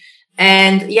light.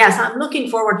 And yes, I'm looking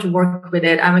forward to work with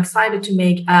it. I'm excited to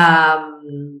make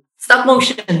stop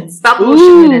motion with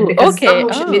it, because stop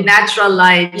motion with natural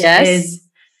light is,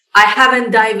 I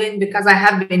haven't dived in because I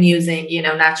have been using,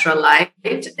 natural light,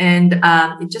 and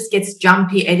it just gets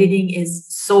jumpy. Editing is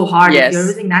so hard. If you're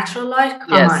using natural light,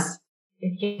 come on,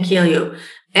 it can kill you.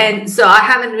 And so I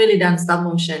haven't really done stop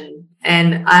motion,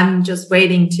 and I'm just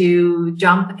waiting to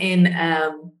jump in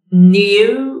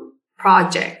new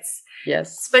projects.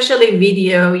 Yes. Especially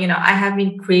video, I have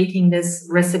been creating this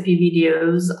recipe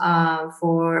videos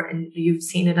and you've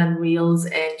seen it on Reels,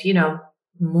 and,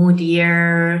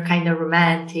 moodier, kind of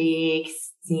romantic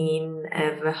scene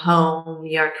of a home.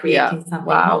 You're creating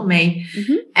something homemade.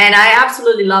 Mm-hmm. And I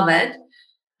absolutely love it.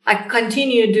 I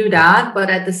continue to do that, but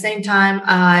at the same time,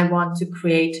 I want to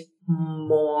create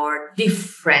more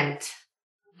different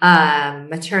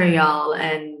material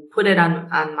and put it on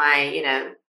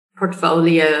my,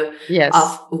 portfolio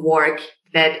of work,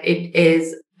 that it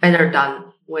is better done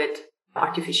with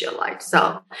artificial light.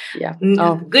 So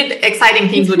good, exciting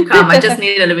things would come. I just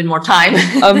need a little bit more time.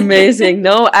 Amazing.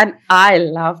 No, and I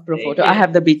love Profoto. I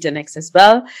have the B10X as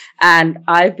well, and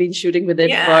I've been shooting with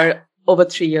it for over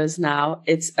 3 years now.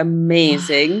 It's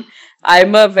amazing.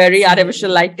 I'm a very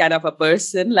artificial light kind of a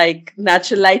person. Like,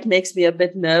 natural light makes me a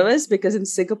bit nervous because in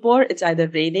Singapore, it's either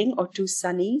raining or too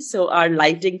sunny. So our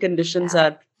lighting conditions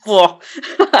are,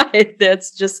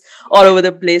 that's just all over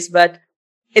the place, but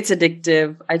it's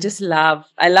addictive.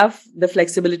 I love the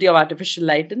flexibility of artificial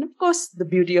light. And of course, the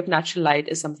beauty of natural light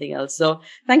is something else. So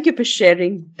thank you for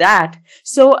sharing that.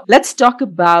 So let's talk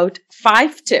about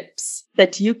 5 tips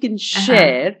that you can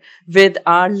share with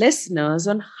our listeners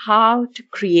on how to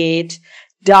create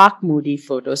dark, moody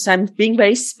photos. So I'm being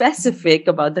very specific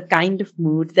about the kind of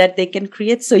mood that they can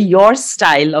create. So your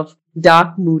style of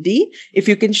dark, moody, if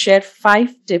you can share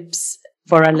 5 tips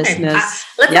for our listeners.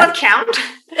 Let's not count.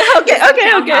 Okay.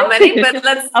 How many, but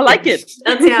I like it.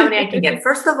 Let's see how many I can get.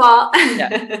 First of all,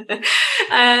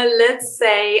 let's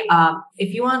say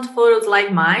if you want photos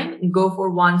like mine, go for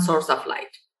one source of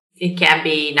light. It can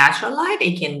be natural light.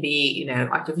 It can be,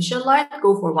 artificial light.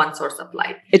 Go for one source of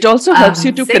light. It also helps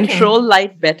you to control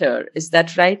light better. Is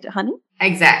that right, honey?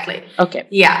 Exactly. Okay.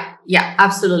 Yeah,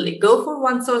 absolutely. Go for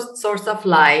one source of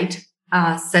light.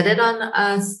 Set it on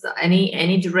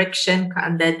any direction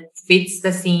that fits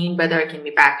the scene, whether it can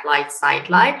be backlight, side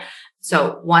light.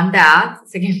 So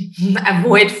second,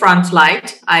 avoid front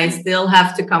light. I still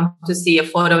have to come to see a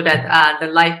photo that the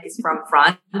light is from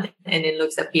front and it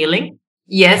looks appealing.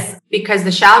 Yes, because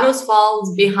the shadows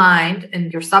falls behind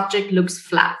and your subject looks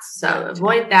flat. So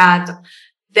avoid that.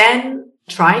 Then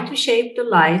try to shape the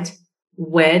light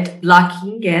with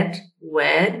blocking it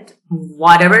with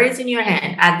whatever is in your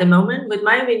hand. At the moment, with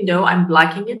my window, I'm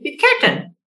blocking it with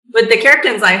curtain. With the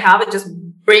curtains I have, it just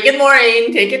bring it more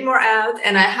in, take it more out.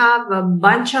 And I have a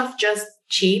bunch of just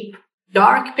cheap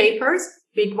dark papers,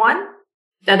 big one,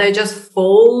 that I just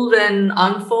fold and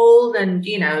unfold and,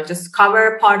 just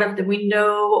cover part of the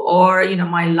window or,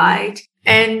 my light.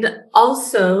 And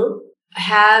also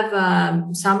have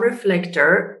some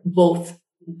reflector, both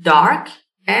dark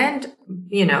and,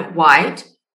 white,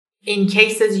 in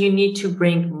cases you need to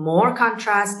bring more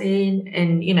contrast in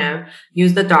and,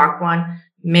 use the dark one.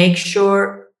 Make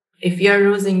sure if you're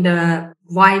using the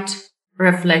white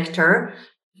reflector,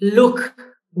 look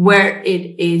where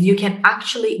it is. You can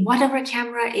actually, whatever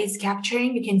camera is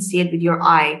capturing, you can see it with your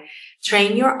eye.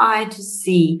 Train your eye to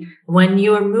see when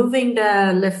you're moving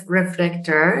the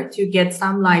reflector to get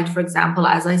some light, for example,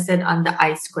 as I said, on the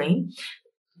ice cream.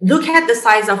 Look at the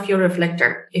size of your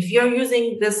reflector. If you're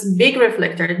using this big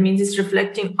reflector, it means it's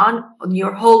reflecting on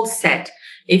your whole set.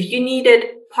 If you need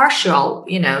it partial,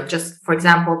 just for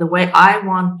example, the way I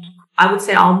would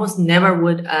say I almost never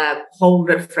would hold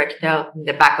reflector in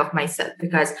the back of my set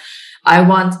because I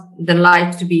want the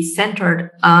light to be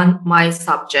centered on my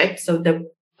subject. So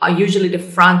usually the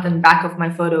front and back of my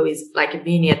photo is like a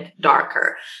vignette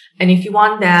darker. And if you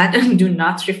want that, do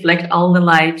not reflect all the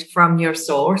light from your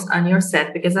source on your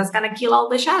set because that's going to kill all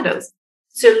the shadows.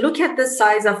 So look at the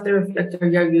size of the reflector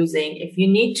you're using. If you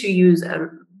need to use a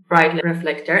bright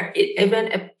reflector,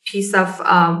 even a piece of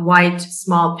white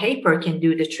small paper can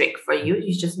do the trick for you.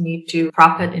 You just need to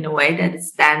prop it in a way that it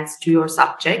stands to your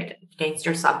subject, against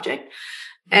your subject.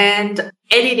 And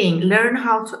editing, learn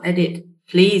how to edit.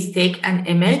 Please take an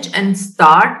image and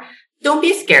start. Don't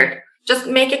be scared. Just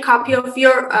make a copy of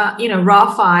your,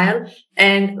 raw file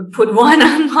and put one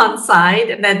on one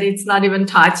side that it's not even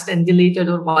touched and deleted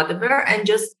or whatever, and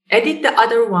just edit the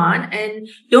other one. And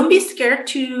don't be scared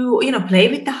to, play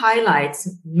with the highlights,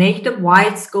 make the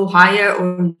whites go higher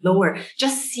or lower.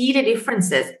 Just see the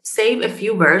differences. Save a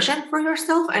few versions for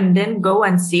yourself and then go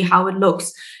and see how it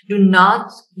looks. Do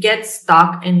not get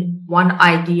stuck in one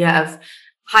idea of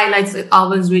highlights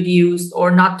always reduced or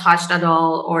not touched at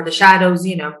all, or the shadows,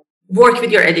 Work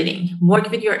with your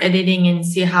editing and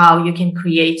see how you can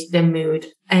create the mood.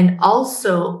 And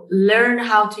also learn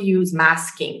how to use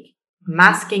masking.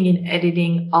 Masking in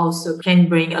editing also can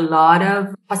bring a lot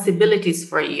of possibilities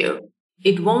for you.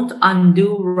 It won't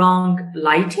undo wrong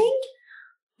lighting,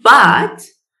 but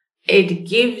it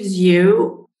gives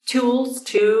you tools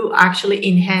to actually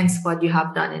enhance what you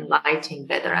have done in lighting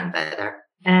better and better.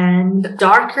 And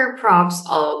darker props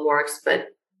all works, but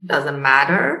doesn't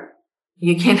matter.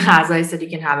 You can, as I said, you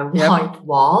can have a white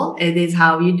wall. It is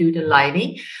how you do the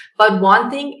lighting. But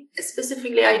one thing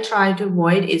specifically I try to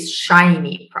avoid is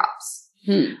shiny props.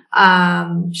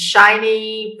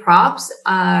 Shiny props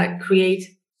create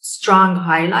strong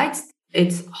highlights.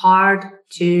 It's hard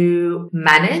to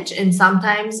manage, and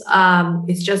sometimes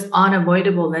it's just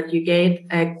unavoidable that you get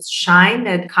a shine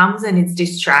that comes and it's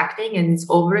distracting and it's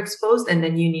overexposed, and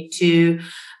then you need to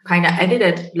kind of edit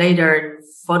it later in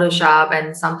Photoshop,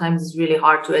 and sometimes it's really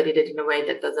hard to edit it in a way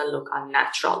that doesn't look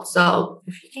unnatural. So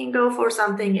if you can go for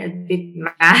something a bit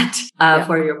matte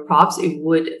for your props, it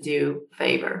would do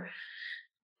favor.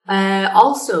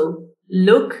 Also,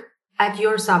 look at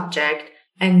your subject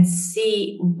and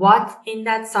see what in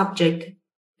that subject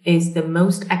is the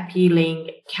most appealing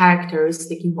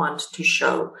characteristic you want to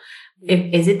show.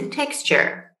 Is it the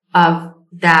texture of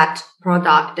that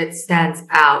product that stands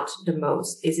out the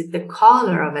most? Is it the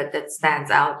color of it that stands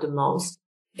out the most?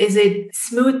 Is it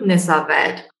smoothness of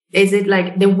it? Is it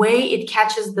like the way it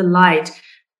catches the light?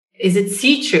 Is it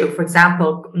see-through? For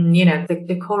example,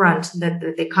 the current that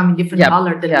they come in different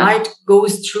color, the light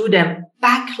goes through them.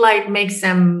 Backlight makes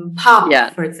them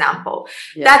pop, for example.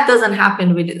 That doesn't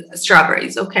happen with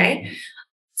strawberries, okay?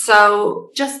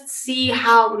 So just see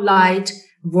how light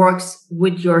works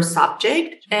with your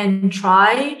subject and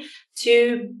try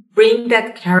to bring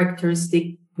that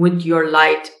characteristic with your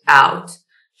light out.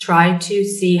 Try to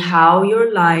see how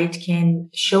your light can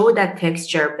show that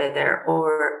texture better,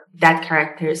 or that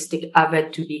characteristic of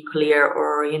it to be clear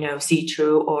or,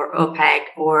 see-through or opaque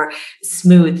or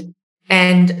smooth,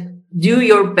 and do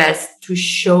your best to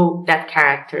show that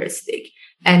characteristic.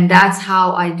 And that's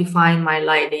how I define my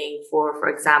lighting for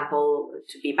example,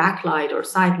 to be backlight or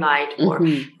side light, or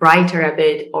brighter a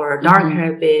bit or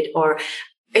darker a bit. Or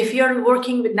if you're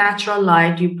working with natural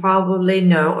light, you probably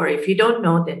know, or if you don't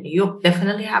know, then you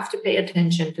definitely have to pay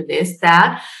attention to this,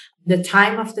 that the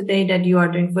time of the day that you are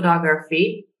doing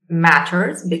photography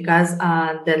matters, because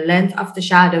the length of the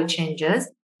shadow changes.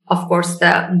 Of course,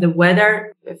 the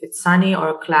weather, if it's sunny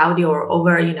or cloudy or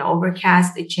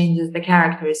overcast, it changes the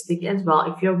characteristic as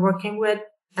well. If you're working with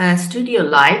studio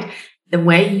light, the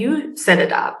way you set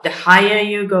it up, the higher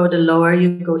you go, the lower you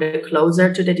go, the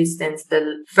closer to the distance,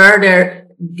 the further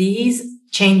these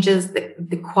changes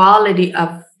the quality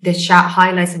of the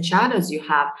highlights and shadows you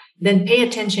have. Then pay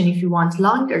attention if you want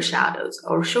longer shadows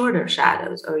or shorter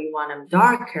shadows, or you want them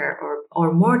darker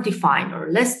or more defined or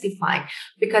less defined,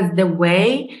 because the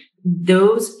way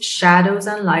those shadows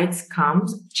and lights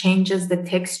comes changes the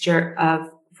texture of,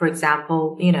 for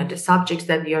example, the subjects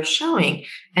that you're showing,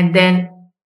 and then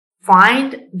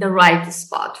find the right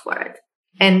spot for it.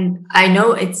 And I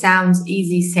know it sounds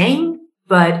easy saying,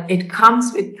 but it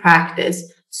comes with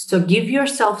practice. So give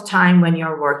yourself time when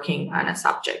you're working on a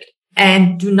subject,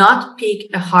 and do not pick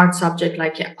a hard subject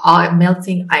like a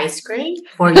melting ice cream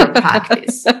for your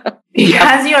practice,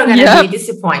 because you're going to be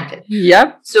disappointed.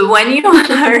 So when you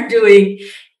are doing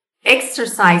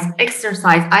exercise,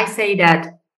 I say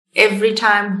that every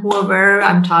time whoever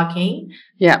I'm talking,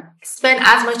 spend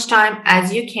as much time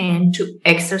as you can to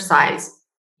exercise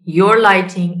your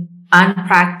lighting and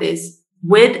practice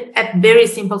with a very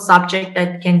simple subject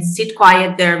that can sit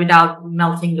quiet there without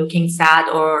melting, looking sad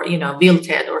or,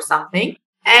 wilted or something.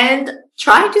 And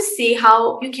try to see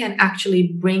how you can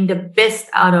actually bring the best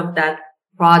out of that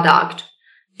product,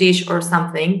 dish or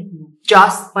something,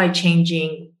 just by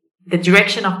changing the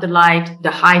direction of the light, the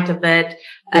height of it,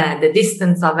 the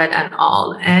distance of it and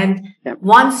all. And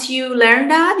once you learn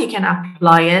that, you can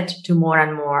apply it to more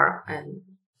and more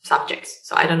subjects.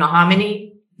 So I don't know how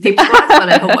many tips was, but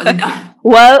I hope it was enough.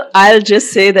 Well, I'll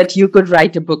just say that you could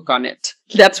write a book on it.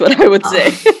 That's what I would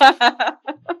say.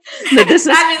 No, this is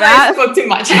that means I spoke too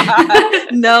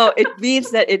much. No, it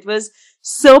means that it was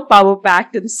so power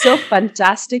packed and so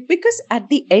fantastic, because at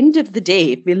the end of the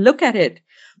day, if we look at it,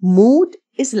 mood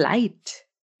is light.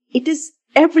 It is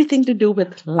everything to do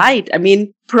with light. I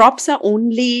mean, props are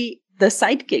only the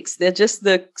sidekicks. They're just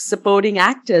the supporting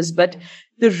actors, but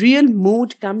the real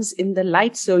mood comes in the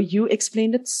light. So you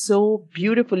explained it so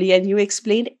beautifully, and you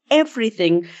explained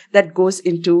everything that goes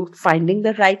into finding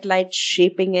the right light,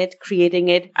 shaping it, creating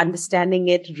it, understanding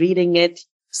it, reading it.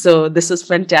 So this is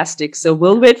fantastic. So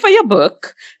we'll wait for your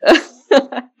book.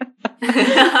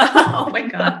 Oh my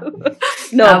God.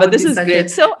 No, but this is great.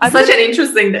 So such an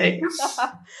interesting day.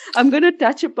 I'm going to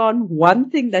touch upon one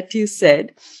thing that you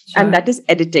said, and that is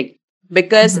editing.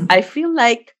 Because I feel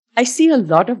like I see a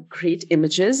lot of great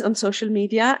images on social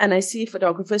media, and I see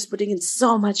photographers putting in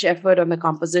so much effort on the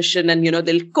composition, and,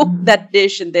 they'll cook that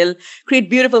dish and they'll create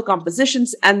beautiful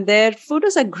compositions, and their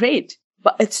photos are great,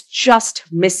 but it's just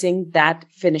missing that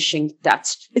finishing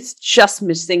touch. It's just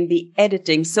missing the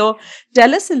editing. So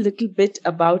tell us a little bit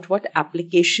about what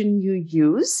application you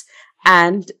use,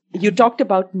 and you talked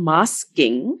about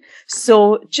masking.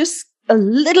 So just a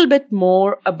little bit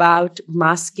more about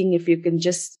masking, if you can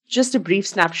just a brief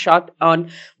snapshot on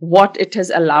what it has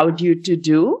allowed you to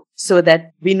do, so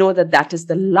that we know that that is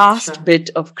the last bit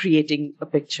of creating a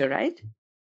picture, right?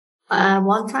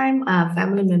 One time, a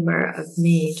family member of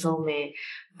me told me,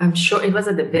 I'm sure it was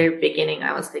at the very beginning,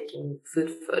 I was taking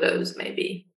food photos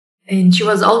maybe. And she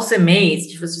was also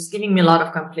amazed. She was just giving me a lot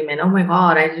of compliment. Oh my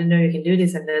God, I didn't know you can do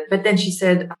this and that. But then she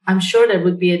said, I'm sure there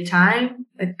would be a time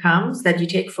that comes that you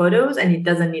take photos and it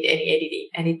doesn't need any editing.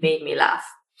 And it made me laugh.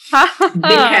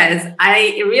 Because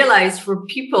I realized for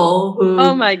people who,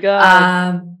 oh my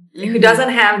God, who doesn't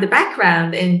have the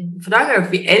background in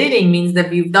photography, editing means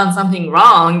that you've done something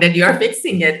wrong, that you are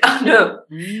fixing it. Oh no.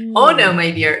 Oh no, my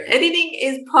dear. Editing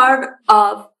is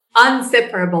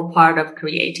inseparable part of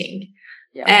creating.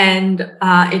 Yeah. And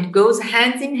it goes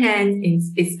hand in hand.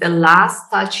 It's the last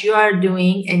touch you are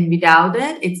doing, and without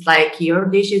it, it's like your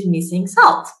dish is missing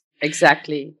salt.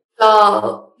 Exactly.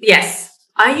 So yes,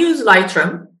 I use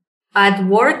Lightroom. At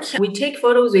work, we take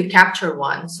photos with Capture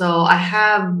One. So I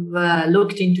have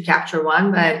looked into Capture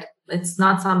One, but it's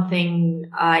not something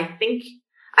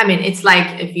it's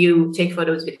like if you take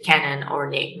photos with Canon or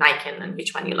Nikon, and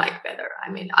which one you like better.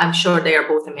 I mean, I'm sure they are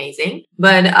both amazing.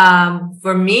 But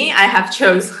for me, I have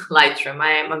chose Lightroom.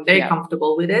 I'm very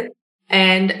comfortable with it.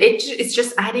 And it's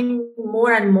just adding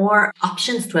more and more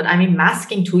options to it. I mean,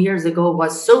 masking 2 years ago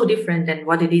was so different than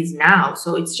what it is now.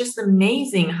 So it's just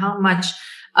amazing how much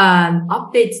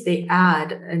updates they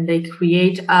add, and they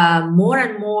create more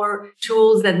and more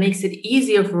tools that makes it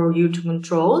easier for you to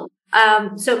control.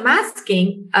 So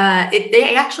masking,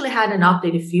 they actually had an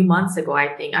update a few months ago, I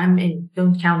think.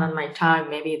 Don't count on my time.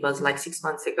 Maybe it was like 6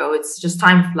 months ago. It's just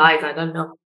time flies. I don't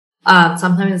know.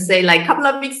 Sometimes I say like a couple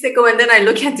of weeks ago, and then I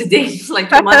look at the date like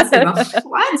 2 months ago.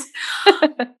 What?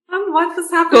 What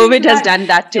was happening? COVID has done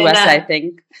that to us, I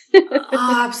think.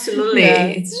 Absolutely. Yeah.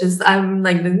 It's just, I'm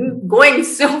like going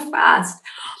so fast.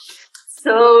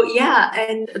 So yeah,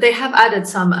 and they have added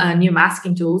some new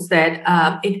masking tools that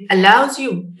it allows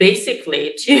you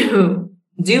basically to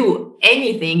do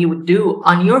anything you would do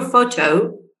on your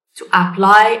photo, to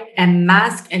apply a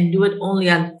mask and do it only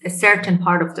on a certain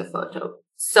part of the photo.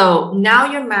 So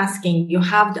now you're masking, you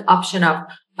have the option of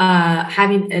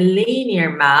having a linear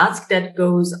mask that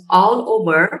goes all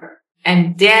over,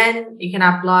 and then you can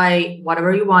apply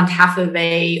whatever you want, half a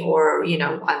way, or,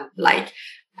 like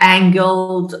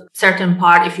angled certain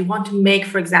part. If you want to make,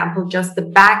 for example, just the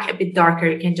back a bit darker,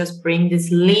 you can just bring this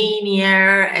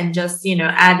linear and just,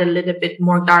 add a little bit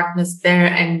more darkness there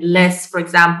and less, for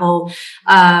example,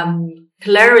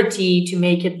 clarity to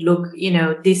make it look,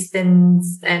 distant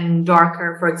and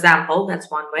darker, for example. That's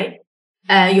one way.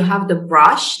 You have the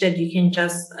brush that you can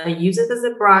just use it as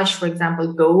a brush, for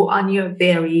example, go on your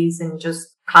berries and just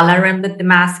color them with the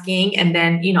masking, and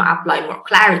then, apply more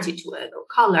clarity to it, or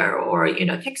color, or,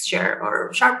 texture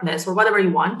or sharpness, or whatever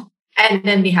you want. And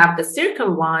then we have the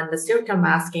circle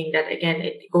masking, that again,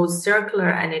 it goes circular,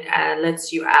 and it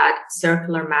lets you add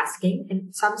circular masking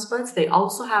in some spots. They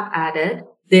also have added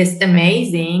this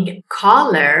amazing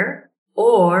color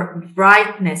or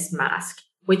brightness mask,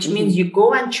 which means you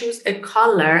go and choose a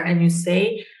color and you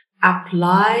say,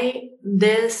 apply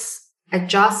this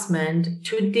adjustment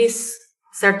to this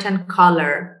certain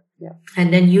color. Yeah.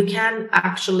 And then you can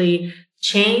actually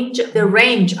change the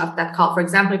range of that color. For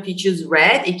example, if you choose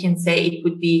red, it can say it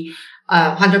would be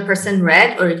 100%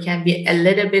 red, or it can be a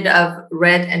little bit of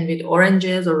red and with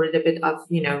oranges, or a little bit of,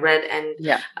 red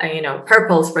and,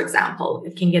 purples, for example.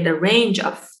 It can get a range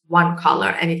of one color,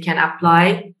 and it can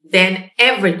apply then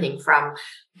everything from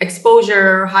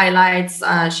exposure, highlights,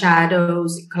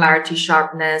 shadows, clarity,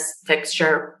 sharpness,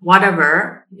 texture,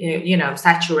 whatever,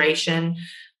 saturation.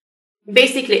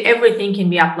 Basically, everything can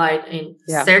be applied in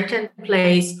certain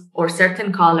place or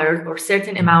certain color or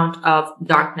certain amount of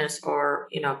darkness or,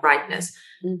 brightness.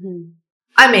 Mm-hmm.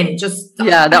 I mean, just...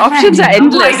 the options are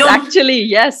endless, actually.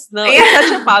 Yes. No, it's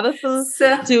such a powerful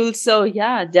tool. So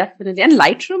yeah, definitely. And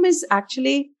Lightroom is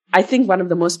actually, I think, one of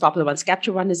the most popular ones.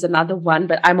 Capture One is another one,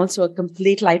 but I'm also a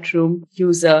complete Lightroom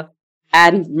user.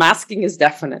 And masking is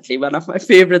definitely one of my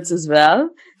favorites as well.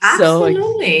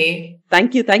 Absolutely. So,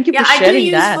 thank you for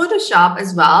sharing that. I do use Photoshop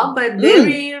as well, but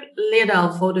very little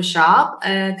Photoshop.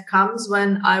 It comes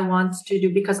when I want to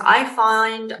do, because I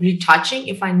find retouching,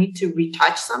 if I need to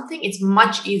retouch something, it's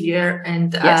much easier,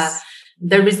 and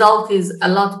the result is a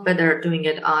lot better doing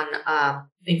it on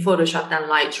in Photoshop than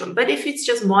Lightroom. But if it's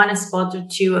just one spot or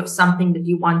two of something that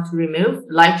you want to remove,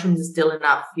 Lightroom is still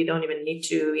enough. You don't even need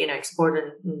to, export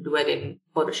and do it in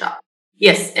Photoshop.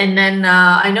 Yes. And then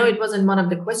I know it wasn't one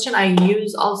of the questions. I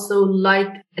use also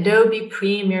Adobe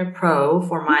Premiere Pro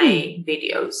for my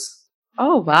videos.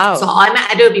 Oh, wow. So I'm an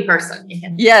Adobe person.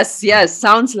 Yes.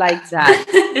 Sounds like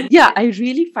that. Yeah, I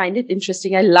really find it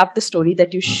interesting. I love the story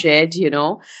that you shared,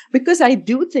 because I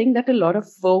do think that a lot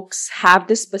of folks have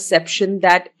this perception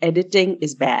that editing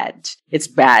is bad. It's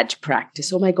bad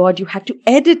practice. Oh my God, you had to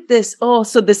edit this. Oh,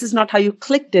 so this is not how you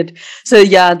clicked it. So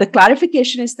yeah, the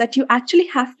clarification is that you actually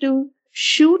have to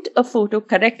shoot a photo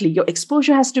correctly. Your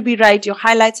exposure has to be right. Your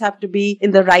highlights have to be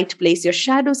in the right place. Your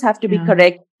shadows have to be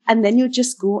correct. And then you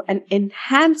just go and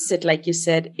enhance it, like you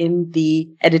said, in the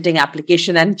editing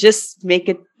application and just make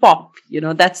it pop.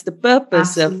 That's the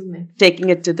purpose of taking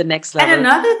it to the next level. And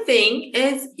another thing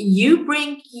is you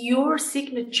bring your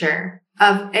signature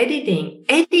of editing.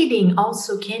 Editing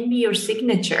also can be your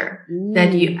signature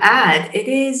that you add. It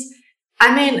is,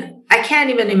 I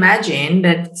can't even imagine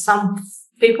that some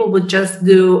people would just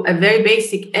do a very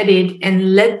basic edit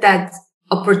and let that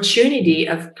opportunity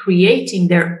of creating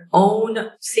their own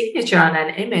signature on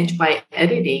an image by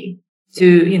editing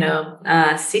to,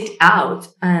 sit out.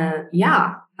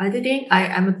 Editing.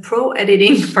 I'm a pro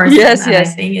editing person. Yes. I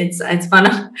think it's one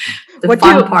of the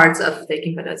fun parts of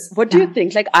taking photos. What do you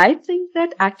think? I think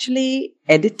that actually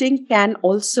editing can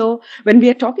also, when we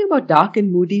are talking about dark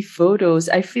and moody photos,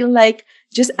 I feel like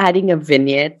just adding a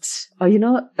vignette or,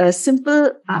 a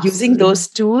simple using those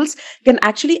tools can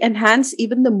actually enhance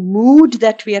even the mood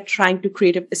that we are trying to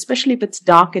create, especially if it's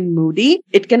dark and moody.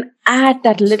 It can add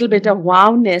that little bit of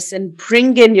wowness and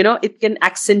bring in, it can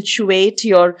accentuate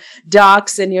your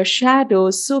darks and your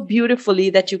shadows so beautifully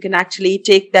that you can actually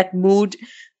take that mood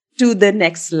to the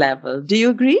next level. Do you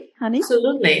agree, honey?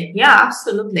 Absolutely. Yeah,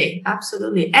 absolutely.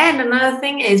 Absolutely. And another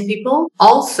thing is people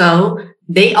also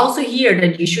hear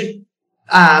that you should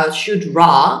shoot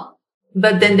raw,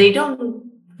 but then they don't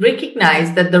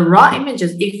recognize that the raw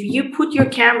images, if you put your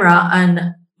camera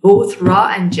on both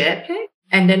RAW and JPEG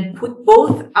and then put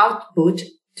both output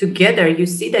together, you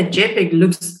see that JPEG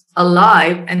looks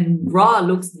alive and RAW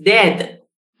looks dead.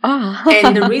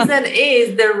 And the reason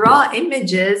is the raw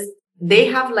images, they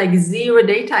have zero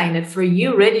data in it for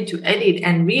you ready to edit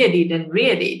and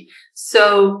re-edit.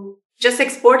 So just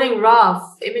exporting raw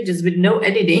images with no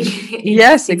editing.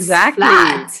 Yes, exactly.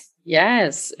 Flat.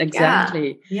 Yes,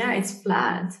 exactly. Yeah, it's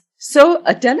flat. So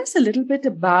tell us a little bit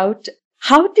about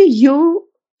how do you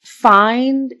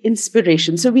find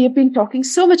inspiration? So we have been talking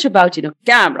so much about,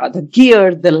 camera, the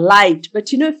gear, the light.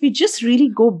 But, if we just really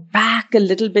go back a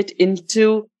little bit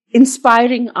into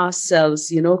inspiring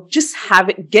ourselves, just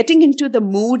getting into the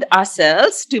mood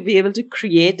ourselves to be able to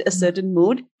create a certain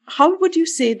mood. How would you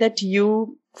say that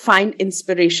you find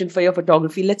inspiration for your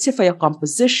photography, let's say for your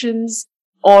compositions,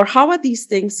 or how are these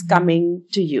things coming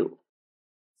to you?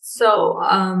 So,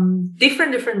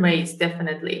 different ways,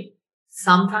 definitely.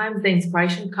 Sometimes the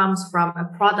inspiration comes from a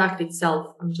product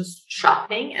itself. I'm just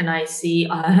shopping and I see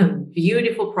a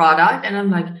beautiful product and I'm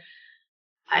like,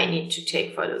 I need to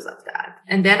take photos of that.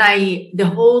 And then the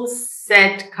whole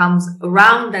set comes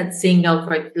around that single,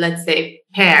 let's say,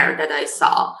 pair that I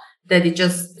saw. That it's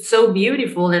just so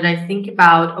beautiful that I think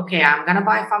about, okay, I'm going to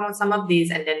buy some of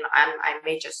these and then I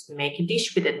may just make a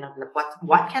dish with it. And I'm like,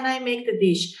 what can I make the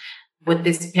dish with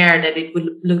this pair that it would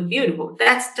look beautiful?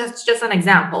 That's just an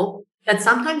example. that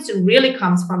sometimes it really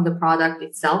comes from the product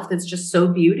itself. That's just so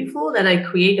beautiful that I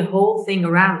create a whole thing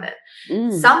around it.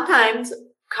 Sometimes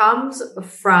comes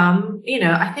from,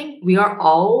 I think we are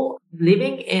all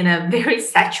living in a very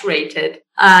saturated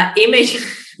image,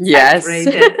 yes.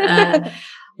 saturated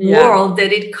world,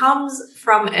 that it comes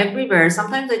from everywhere.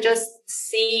 Sometimes I just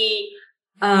see,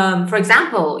 for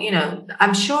example,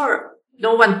 I'm sure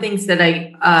no one thinks that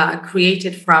I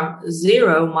created from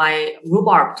zero my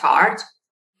rhubarb tart.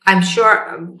 I'm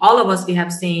sure all of us, we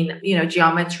have seen,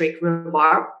 geometric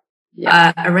rhubarb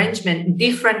arrangement,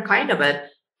 different kind of it.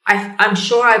 I'm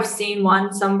sure I've seen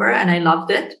one somewhere and I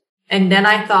loved it. And then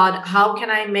I thought, how can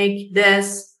I make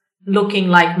this looking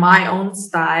like my own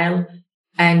style?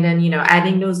 And then,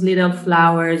 adding those little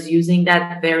flowers, using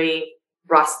that very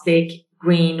rustic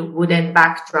green wooden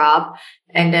backdrop,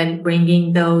 and then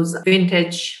bringing those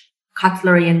vintage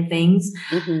cutlery and things.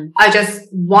 I just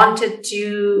wanted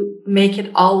to make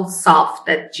it all soft,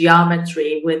 that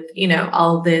geometry with,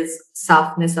 all this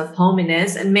softness of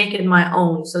hominess, and make it my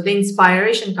own. So the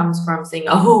inspiration comes from saying,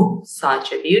 oh,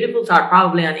 such a beautiful tart,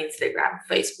 probably on Instagram,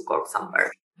 Facebook, or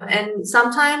somewhere. And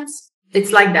sometimes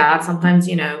it's like that. Sometimes,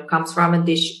 comes from a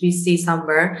dish we see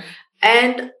somewhere.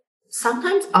 And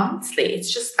sometimes, honestly,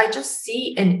 I just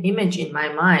see an image in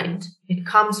my mind. It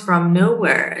comes from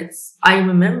nowhere. I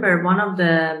remember one of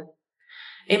the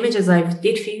images I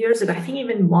did a few years ago, I think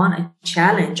even won a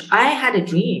challenge. I had a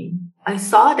dream. I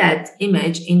saw that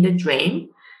image in the dream.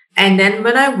 And then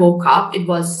when I woke up, it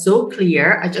was so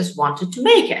clear. I just wanted to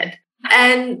make it.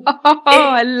 And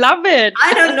I love it.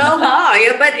 I don't know how,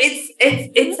 but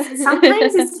it's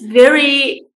sometimes it's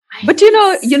very. But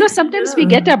sometimes we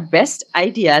get our best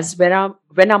ideas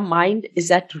when our mind is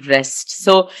at rest.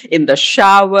 So in the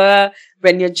shower,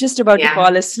 when you're just about to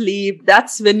fall asleep,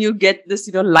 that's when you get this,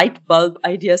 light bulb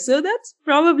idea. So that's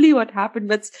probably what happened.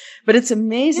 But it's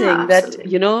amazing that,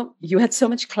 you had so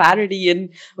much clarity in,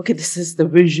 okay, this is the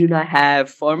vision I have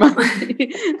for my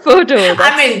photo.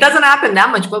 It doesn't happen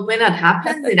that much, but when it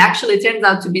happens, it actually turns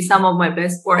out to be some of my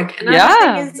best work. And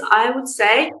another thing is, I would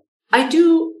say I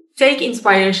do take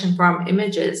inspiration from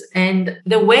images, and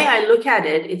the way I look at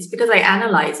it, it's because I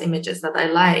analyze images that I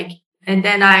like, and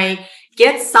then I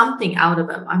get something out of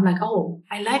them. I'm like, oh,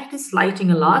 I like this lighting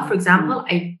a lot. For example,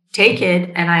 I take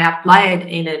it and I apply it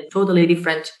in a totally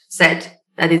different set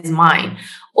that is mine.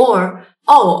 Or,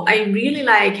 oh, I really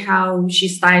like how she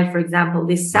styled, for example,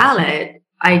 this salad.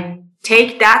 I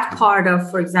take that part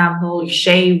of, for example,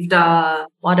 shaved, a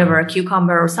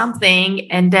cucumber or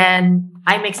something, and then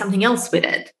I make something else with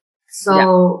it.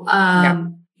 So,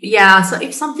 so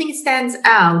if something stands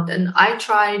out, and I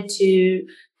try to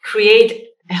create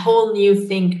a whole new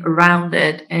thing around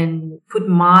it and put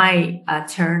my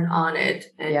turn on it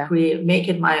and make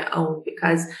it my own,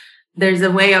 because there's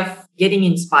a way of getting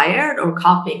inspired or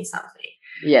copying something.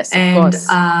 Yes, and, of course.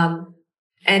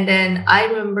 And then I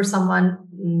remember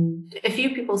a few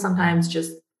people sometimes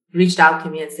just reached out to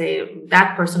me and say,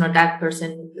 that person or that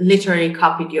person literally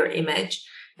copied your image.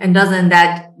 And doesn't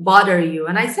that bother you?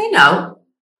 And I say, no.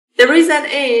 The reason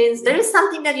is there is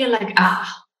something that you're like,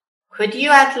 could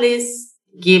you at least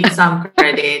give some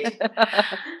credit?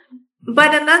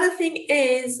 But another thing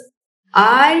is,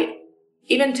 I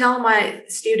even tell my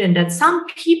student that some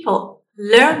people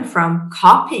learn from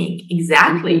copying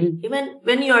exactly. Even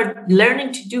when you're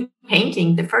learning to do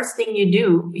painting, the first thing you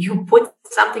do, you put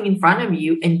something in front of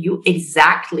you and you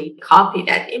exactly copy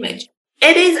that image.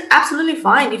 It is absolutely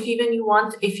fine if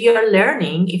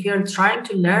you're trying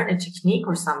to learn a technique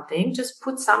or something, just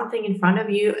put something in front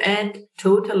of you and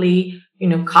totally,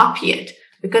 copy it,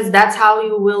 because that's how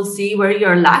you will see where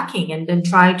you're lacking and then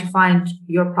try to find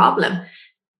your problem.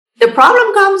 The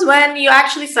problem comes when you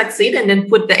actually succeed and then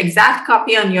put the exact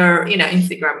copy on your,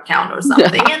 Instagram account or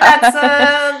something. And that's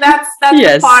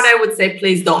the part I would say,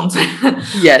 please don't.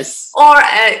 Yes. Or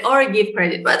give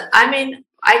credit. But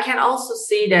I can also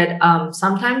see that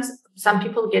sometimes some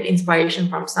people get inspiration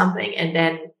from something and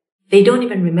then they don't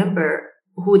even remember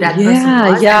who that person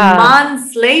was. And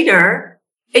months later,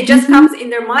 it just comes in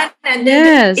their mind, and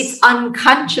then it's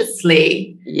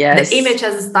unconsciously the image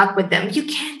has stuck with them. You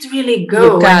can't really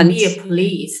go and be a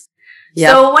police.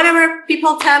 So whenever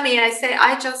people tell me, I say,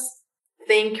 I just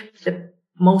think the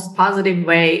most positive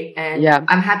way, and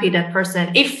I'm happy that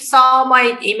person, if saw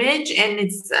my image and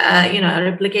it's a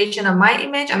replication of my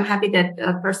image, I'm happy that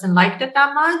person liked it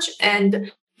that much.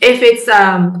 And if it's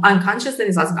unconscious, then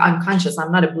it's unconscious.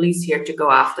 I'm not a police here to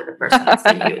go after the person.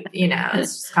 It's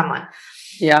just, come on.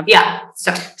 Yeah. Yeah.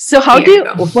 So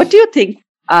what do you think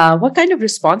what kind of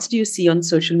response do you see on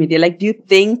social media? Like, do you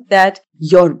think that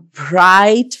your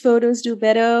bright photos do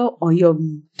better or your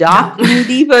dark,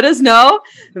 moody photos? No,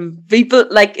 people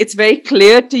like it's very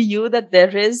clear to you that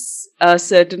there is a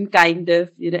certain kind of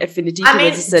affinity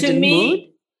towards a certain mood.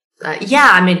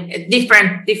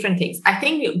 Different things. I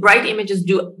think bright images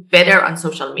do better on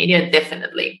social media,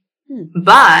 definitely,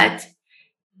 but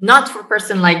not for a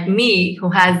person like me who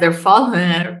has their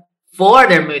follower for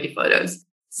their moody photos.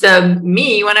 So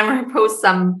me, whenever I post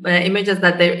some images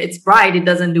that it's bright, it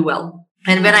doesn't do well.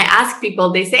 And when I ask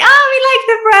people, they say, we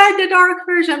like the dark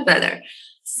version better.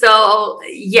 So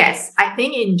yes, I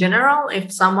think in general,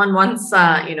 if someone wants,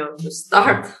 to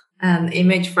start an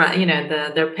image from,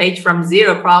 their page from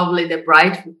zero, probably the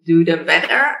bright would do them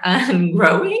better and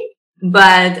growing.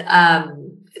 But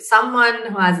someone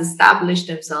who has established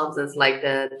themselves as like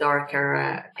the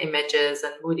darker images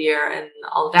and moodier and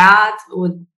all that,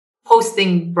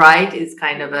 posting bright is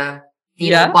kind of a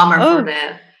bummer for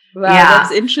them. Wow,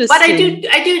 that's interesting. But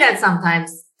I do that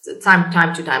sometimes,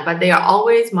 time to time. But they are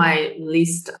always my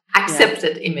least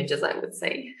accepted images, I would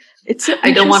say. It's so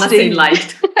I don't want to say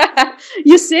liked.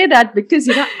 You say that because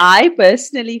I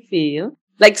personally feel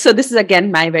like, so this is again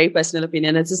my very personal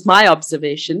opinion. This is my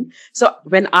observation. So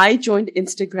when I joined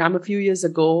Instagram a few years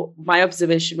ago, my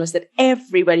observation was that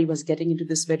everybody was getting into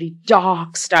this very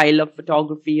dark style of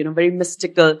photography, very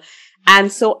mystical.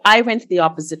 And so I went the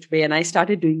opposite way and I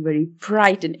started doing very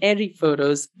bright and airy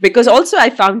photos because also I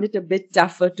found it a bit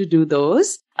tougher to do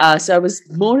those. So I was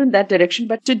more in that direction.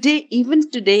 But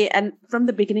even today, and from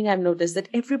the beginning, I've noticed that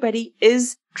everybody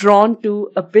is drawn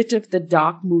to a bit of the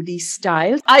dark, moody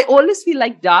style. I always feel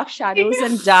like dark shadows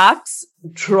and darks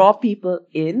draw people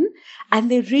in, and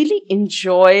they really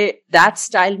enjoy that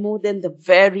style more than the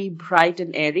very bright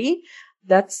and airy.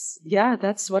 That's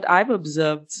what I've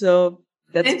observed. So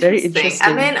that's very interesting.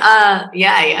 I mean,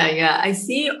 I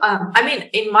see.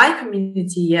 In my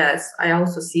community, yes, I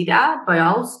also see that.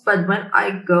 But when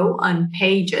I go on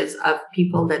pages of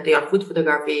people that they are food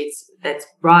photography, that's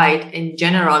bright in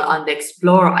general on the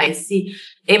Explorer, I see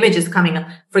images coming up.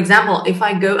 For example, if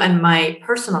I go on my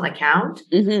personal account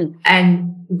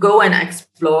and go and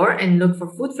explore and look for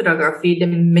food photography, the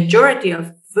majority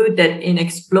of food that in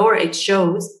Explorer it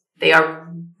shows, they are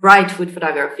bright food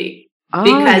photography.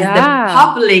 Because the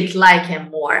public like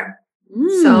him more.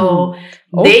 So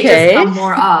they just come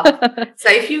more up. So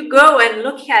if you go and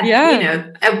look at,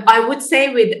 I would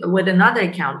say with another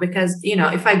account, because,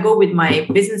 if I go with my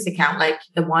business account, like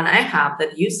the one I have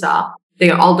that you saw, they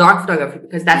are all dark photography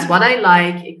because that's what I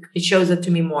like. It shows it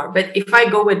to me more. But if I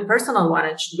go with personal one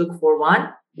and look for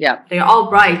one, they're all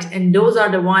bright. And those are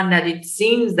the one that it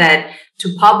seems that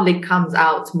to public comes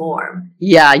out more.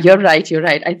 Yeah, you're right.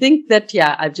 I think that,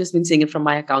 I've just been seeing it from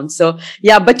my account. So,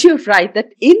 but you're right that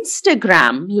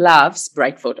Instagram loves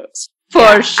bright photos.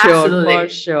 For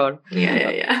sure.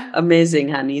 Yeah. Amazing,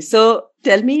 honey. So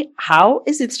tell me, how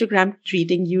is Instagram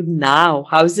treating you now?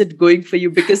 How is it going for you?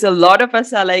 Because a lot of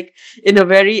us are like in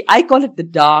I call it the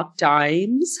dark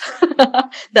times.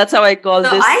 That's how I call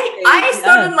this. I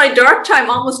started my dark time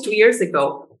almost 2 years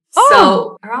ago.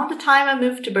 So around the time I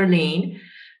moved to Berlin,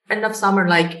 end of summer,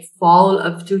 like fall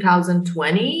of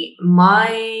 2020,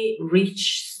 my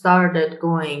reach started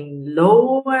going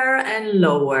lower and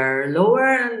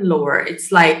lower.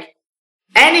 It's like,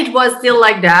 and it was still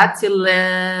like that till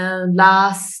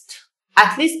last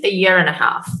at least a year and a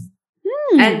half.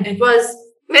 And it was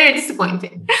very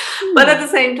disappointing. But at the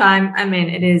same time, I mean,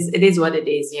 it is what it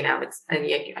is,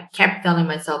 I kept telling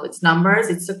myself it's numbers.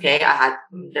 It's okay.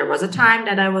 There was a time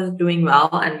that I was doing well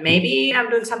and maybe I'm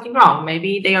doing something wrong.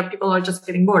 Maybe people are just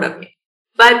getting bored of me.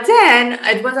 But then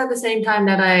it was at the same time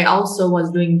that I also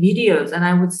was doing videos and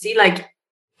I would see like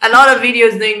a lot of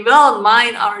videos doing well.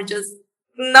 Mine are just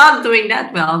not doing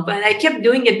that well, but I kept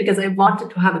doing it because I wanted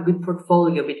to have a good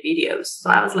portfolio with videos. So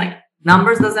I was like,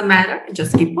 numbers doesn't matter.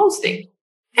 Just keep posting.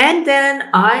 And then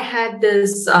I had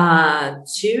this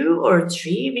 2 or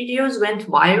 3 videos went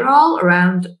viral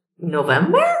around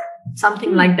November,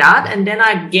 something like that. And then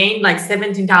I gained like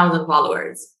 17,000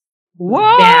 followers.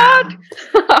 What?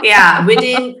 Yeah,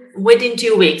 within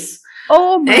 2 weeks.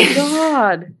 Oh my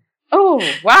God. Oh,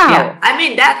 wow. Yeah. I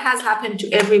mean, that has happened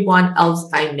to everyone else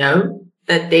I know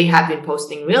that they have been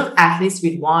posting reels, at least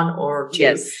with 1 or 2.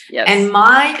 Yes. And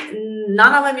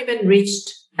none of them even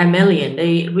reached 1 million.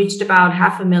 They reached about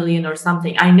 500,000 or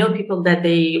something. I know people that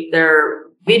their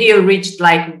video reached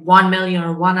like 1 million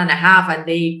or 1.5 and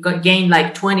they gained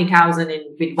like 20,000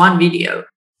 with one video.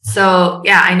 So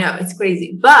yeah, I know it's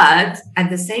crazy, but at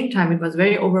the same time, it was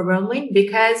very overwhelming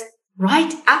because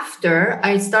right after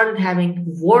I started having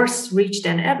worse reach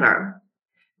than ever.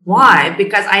 Why?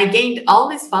 Because I gained all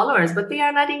these followers, but they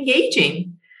are not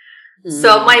engaging.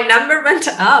 So my number went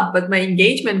up, but my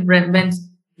engagement went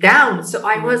down. So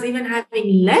I was even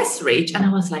having less reach. And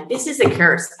I was like, this is a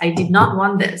curse. I did not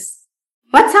want this.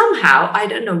 But somehow, I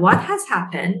don't know what has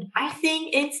happened. I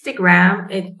think Instagram,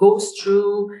 it goes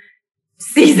through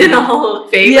seasonal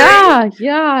favorites.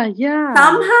 Yeah.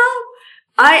 Somehow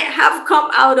I have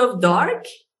come out of dark.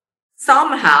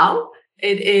 Somehow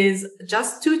it is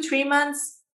just 2-3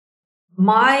 months.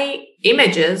 My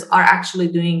images are actually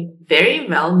doing very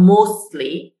well.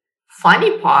 Mostly,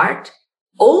 funny part,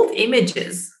 old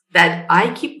images that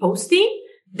I keep posting,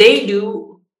 they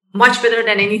do much better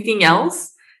than anything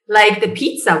else. Like the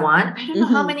pizza one, I don't know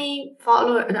how many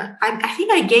followers. I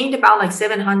think I gained about like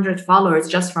 700 followers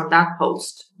just from that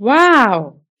post.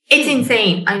 Wow. It's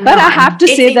insane. But I have to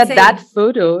say that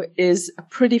photo is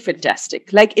pretty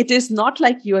fantastic. Like, it is not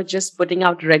like you are just putting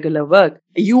out regular work.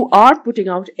 You are putting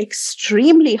out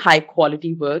extremely high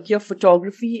quality work. Your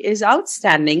photography is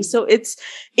outstanding. So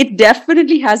it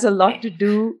definitely has a lot to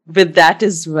do with that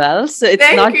as well. So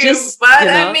it's not just, but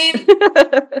I mean,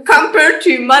 compared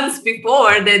to months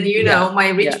before that, my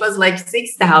reach was like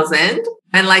 6,000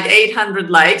 and like 800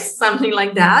 likes, something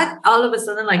like that. All of a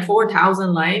sudden, like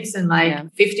 4,000 likes and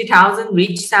like 50,000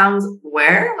 reach sounds,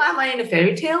 where am I in a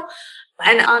fairy tale?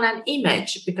 And on an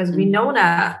image, because we know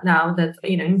now that,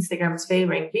 Instagram is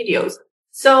favoring videos.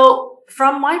 So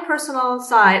from my personal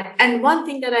side, and one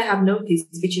thing that I have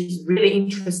noticed, which is really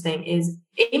interesting, is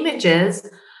images,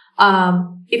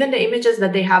 even the images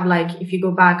that they have, like if you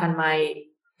go back on my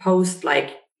post,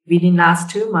 like within last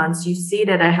 2 months, you see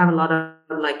that I have a lot of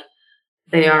like,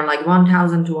 they are like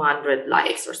 1,200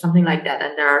 likes or something like that.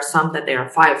 And there are some that they are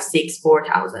 5, 6,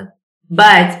 4,000.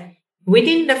 But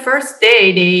within the first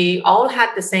day, they all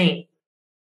had the same.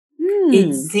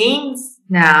 It seems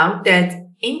now that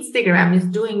Instagram is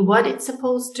doing what it's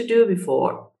supposed to do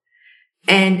before.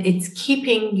 And it's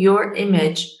keeping your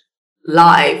image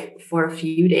live for a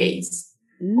few days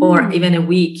or even a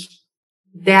week,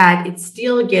 that it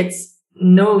still gets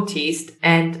noticed.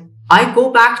 And I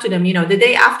go back to them, the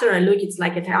day after I look, it's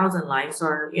like 1,000 likes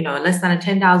or, less than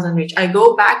 10,000 reach. I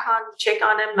go back check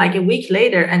on them like a week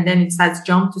later, and then it starts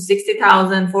jump to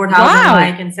 60,000, 4,000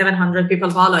 like, and 700 people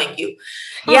following you.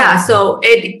 Huh. Yeah. So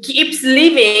it keeps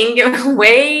living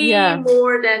way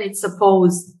more than it's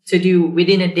supposed to do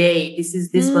within a day. This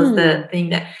was the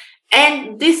thing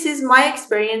and this is my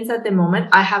experience at the moment.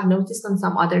 I have noticed on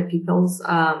some other people's,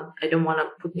 I don't want to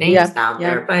put names down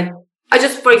there, but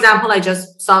for example, I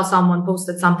just saw someone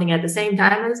posted something at the same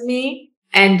time as me.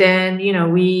 And then,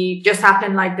 we just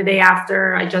happened like the day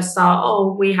after, I just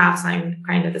saw, we have some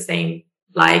kind of the same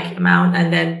like amount.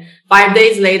 And then 5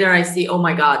 days later, I see, oh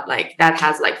my God, like that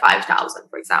has like 5,000,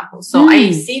 for example. So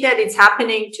I see that it's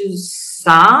happening to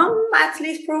some, at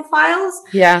least, profiles.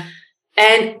 Yeah.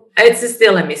 And it's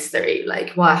still a mystery,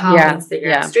 like how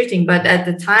Instagram is treating. But at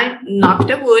the time, knock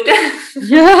the wood,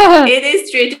 it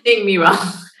is treating me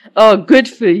well. Oh, good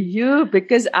for you.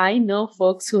 Because I know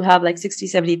folks who have like 60,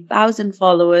 70,000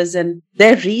 followers, and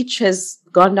their reach has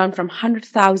gone down from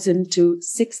 100,000 to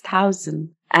 6,000.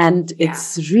 And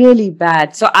it's really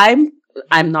bad. So I'm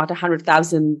not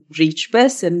 100,000 reach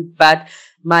person, but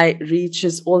my reach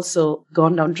has also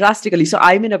gone down drastically. So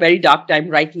I'm in a very dark time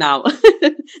right now.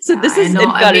 So this is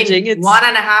encouraging. It's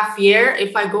 1.5 years.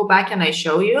 If I go back and I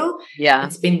show you,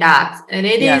 it's been that. And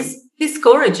it is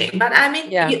discouraging. But I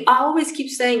mean, I always keep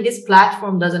saying this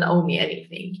platform doesn't owe me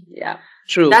anything. Yeah,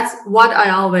 true. That's what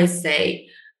I always say.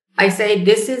 I say,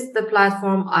 this is the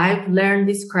platform I've learned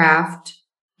this craft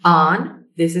on.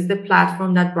 This is the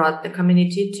platform that brought the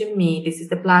community to me. This is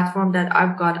the platform that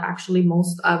I've got actually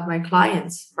most of my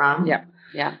clients from.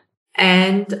 Yeah.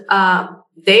 And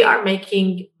they are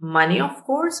making money, of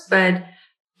course, but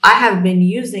I have been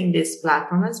using this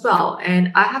platform as well.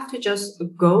 And I have to just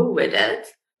go with it.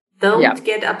 Don't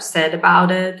get upset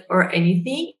about it or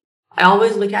anything. I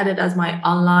always look at it as my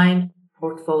online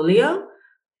portfolio,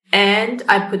 and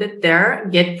I put it there,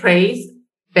 get praise.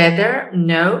 Better?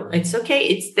 No, it's okay.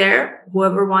 It's there.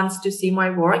 Whoever wants to see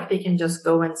my work, they can just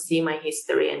go and see my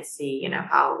history and see,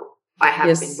 how I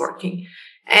have been working.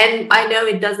 And I know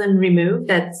it doesn't remove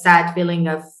that sad feeling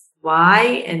of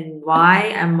why,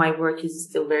 and my work is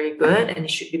still very good and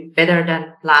it should be better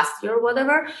than last year or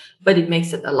whatever, but it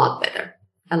makes it a lot better.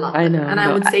 A lot better. And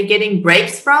I would say getting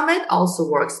breaks from it also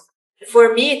works.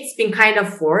 For me, it's been kind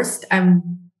of forced.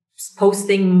 I'm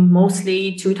posting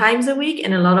mostly 2 times a week,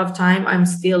 and a lot of time I'm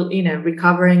still,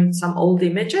 recovering some old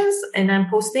images and I'm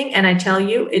posting. And I tell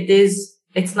you, it is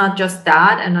it's not just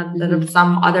that, and there are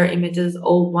some other images,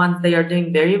 old ones, they are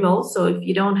doing very well. So if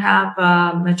you don't have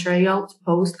material to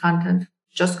post content,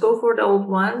 just go for the old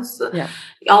ones. Yeah.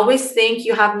 Always think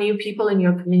you have new people in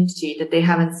your community that they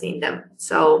haven't seen them.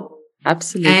 So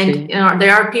absolutely. And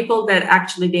there are people that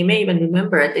actually they may even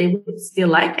remember it. They would still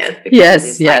like it.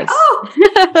 Yes. Like, oh,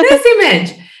 this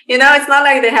image. It's not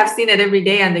like they have seen it every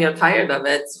day and they are tired of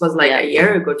it. It was like a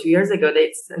year ago, 2 years ago.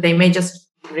 They may just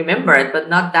remember it, but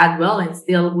not that well, and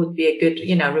still would be a good,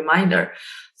 reminder.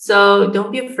 So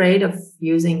don't be afraid of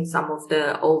using some of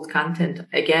the old content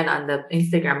again on the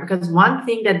Instagram, because one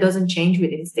thing that doesn't change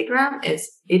with Instagram is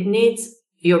it needs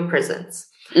your presence.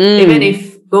 Even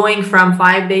if going from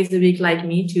 5 days a week like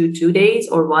me to 2 days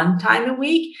or 1 time a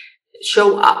week,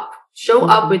 show up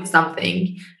with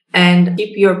something and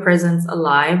keep your presence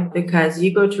alive, because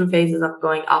you go through phases of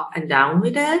going up and down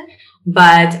with it.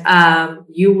 But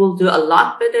you will do a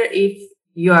lot better if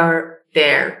you're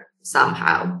there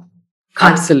somehow.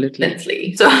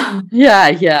 Absolutely. So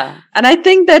yeah. And I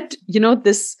think that,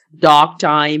 this dark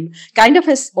time kind of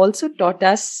has also taught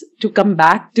us to come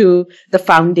back to the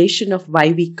foundation of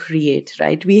why we create,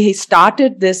 right? We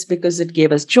started this because it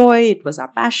gave us joy. It was our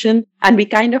passion. And we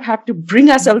kind of have to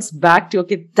bring ourselves back to,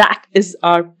 okay, that is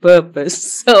our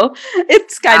purpose. So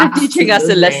it's kind of teaching us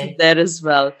a lesson there as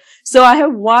well. So I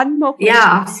have one more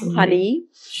question, Honey,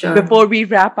 before we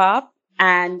wrap up.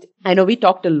 And I know we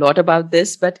talked a lot about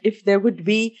this, but if there would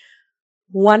be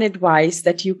one advice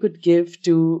that you could give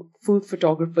to food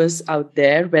photographers out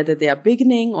there, whether they are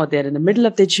beginning or they're in the middle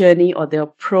of their journey or they're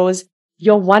pros,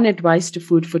 your one advice to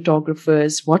food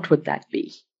photographers, what would that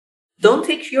be? Don't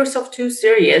take yourself too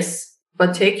serious,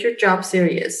 but take your job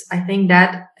serious. I think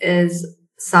that is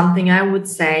something I would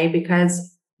say,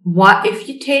 because if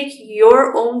you take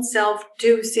your own self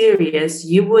too serious,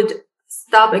 you would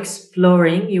stop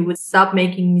exploring, you would stop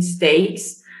making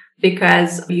mistakes,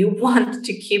 because you want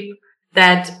to keep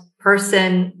that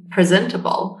person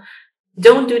presentable.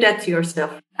 Don't do that to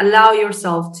yourself. Allow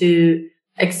yourself to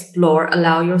explore,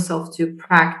 allow yourself to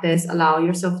practice, allow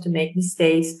yourself to make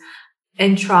mistakes,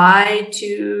 and try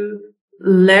to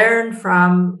learn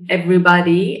from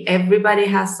everybody. Everybody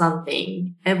has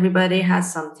something. Everybody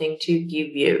has something to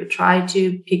give you. Try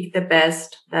to pick the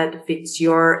best that fits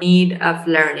your need of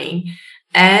learning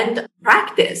and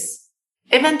practice.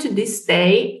 Even to this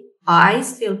day, I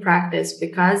still practice,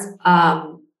 because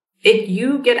if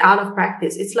you get out of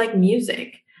practice, it's like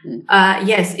music.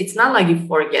 Yes, it's not like you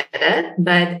forget it,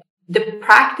 but the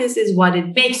practice is what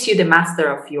it makes you the master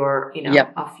of your,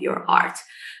 of your art.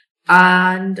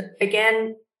 And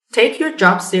again, take your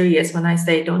job serious. When I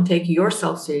say don't take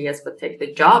yourself serious, but take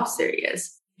the job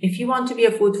serious. If you want to be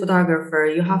a food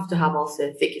photographer, you have to have also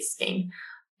a thick skin.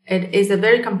 It is a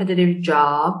very competitive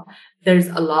job. There's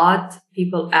a lot of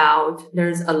people out.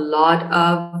 There's a lot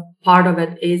of part of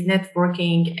it is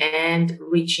networking and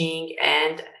reaching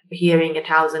and hearing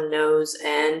 1,000 no's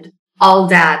and all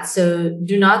that. So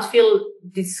do not feel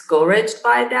discouraged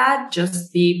by that.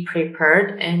 Just be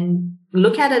prepared and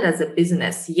look at it as a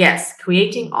business. Yes,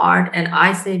 creating art. And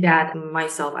I say that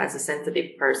myself as a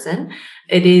sensitive person.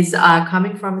 It is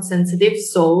coming from a sensitive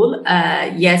soul.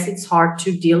 Yes, it's hard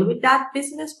to deal with that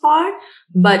business part.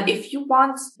 But if you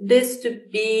want this to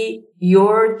be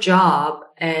your job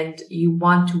and you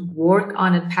want to work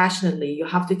on it passionately, you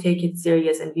have to take it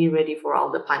serious and be ready for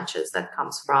all the punches that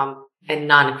comes from a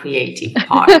non-creative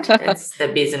part. It's the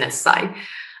business side.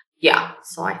 Yeah.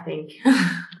 So I think.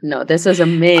 No, this is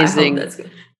amazing. That's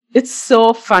good. It's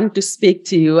so fun to speak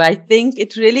to you. I think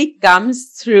it really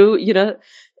comes through,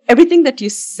 everything that you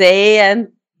say and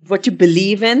what you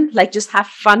believe in, like just have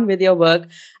fun with your work.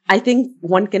 I think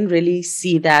one can really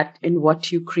see that in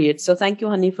what you create. So thank you,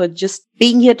 Honey, for just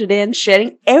being here today and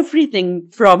sharing everything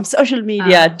from social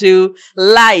media to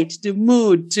light, to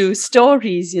mood, to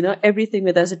stories, everything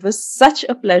with us. It was such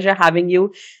a pleasure having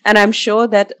you. And I'm sure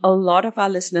that a lot of our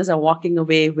listeners are walking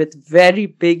away with very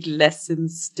big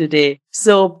lessons today.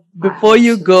 So before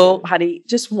you go, Honey,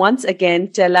 just once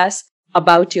again, tell us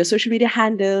about your social media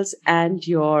handles and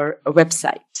your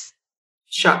website.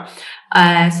 Sure.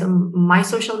 So my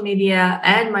social media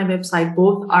and my website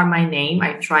both are my name.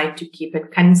 I try to keep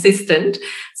it consistent.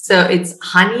 So it's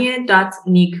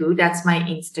haniye.niku. That's my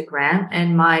Instagram.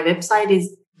 And my website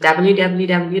is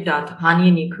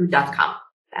www.haniyeniku.com.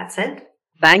 That's it.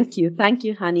 Thank you. Thank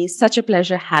you, Honey. Such a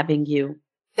pleasure having you.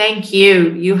 Thank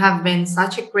you. You have been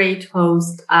such a great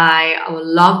host. I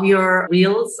love your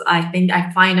reels. I think I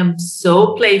find them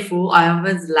so playful. I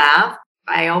always laugh.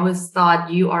 I always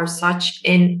thought you are such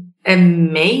an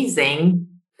amazing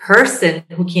person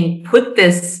who can put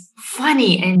this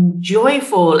funny and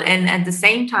joyful, and at the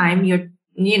same time, you're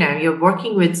you're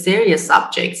working with serious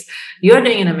subjects. You're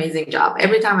doing an amazing job.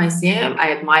 Every time I see him,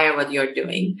 I admire what you're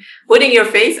doing. Putting your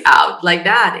face out like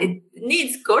that, it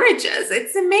needs courageous.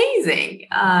 It's amazing.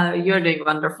 You're doing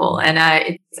wonderful. And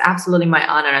it's absolutely my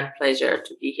honor and pleasure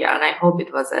to be here. And I hope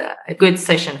it was a good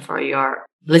session for your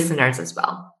listeners as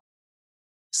well.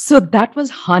 So that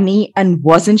was Hani, and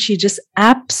wasn't she just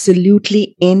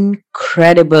absolutely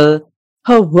incredible?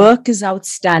 Her work is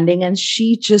outstanding, and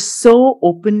she just so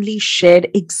openly shared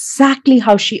exactly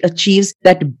how she achieves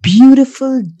that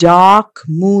beautiful dark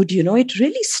mood. It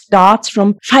really starts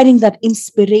from finding that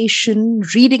inspiration,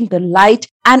 reading the light,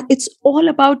 and it's all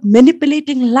about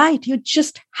manipulating light. You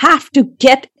just have to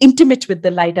get intimate with the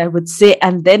light, I would say,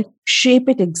 and then shape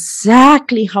it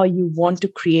exactly how you want to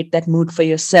create that mood for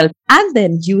yourself, and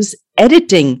then use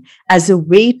editing as a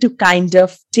way to kind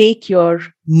of take your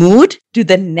mood to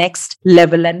the next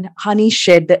level. And Hani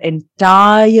shared the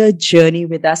entire journey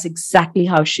with us, exactly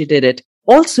how she did it.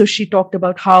 Also, she talked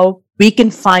about how we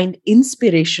can find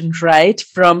inspiration, right,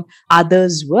 from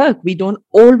others' work. We don't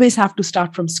always have to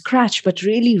start from scratch, but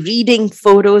really reading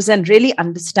photos and really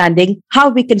understanding how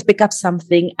we can pick up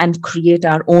something and create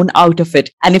our own out of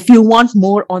it. And if you want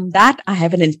more on that, I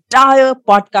have an entire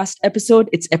podcast episode.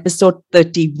 It's episode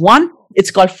 31. It's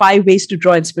called 5 Ways to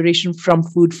Draw Inspiration from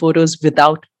Food Photos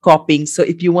Without Copying. So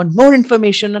if you want more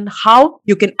information on how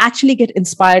you can actually get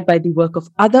inspired by the work of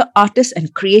other artists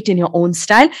and create in your own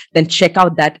style, then check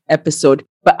out that episode.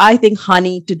 But I think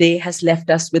Hani today has left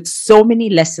us with so many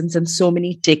lessons and so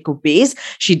many takeaways.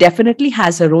 She definitely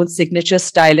has her own signature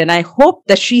style. And I hope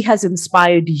that she has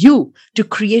inspired you to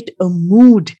create a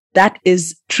mood that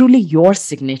is truly your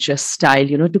signature style,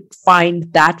 to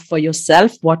find that for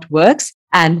yourself, what works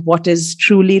and what is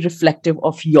truly reflective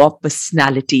of your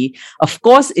personality. Of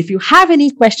course, if you have any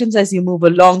questions as you move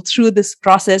along through this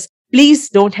process, please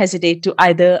don't hesitate to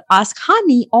either ask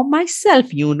Hani or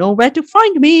myself. You know where to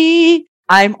find me.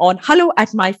 I'm on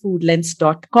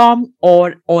hello@myfoodlens.com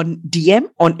or on DM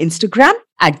on Instagram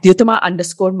at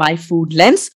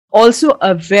Dyutama_myfoodlens. Also,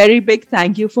 a very big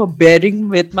thank you for bearing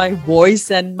with my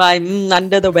voice and my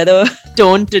under the weather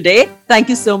tone today. Thank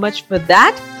you so much for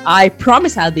that. I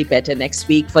promise I'll be better next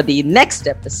week for the next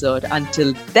episode.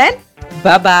 Until then,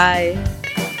 bye-bye.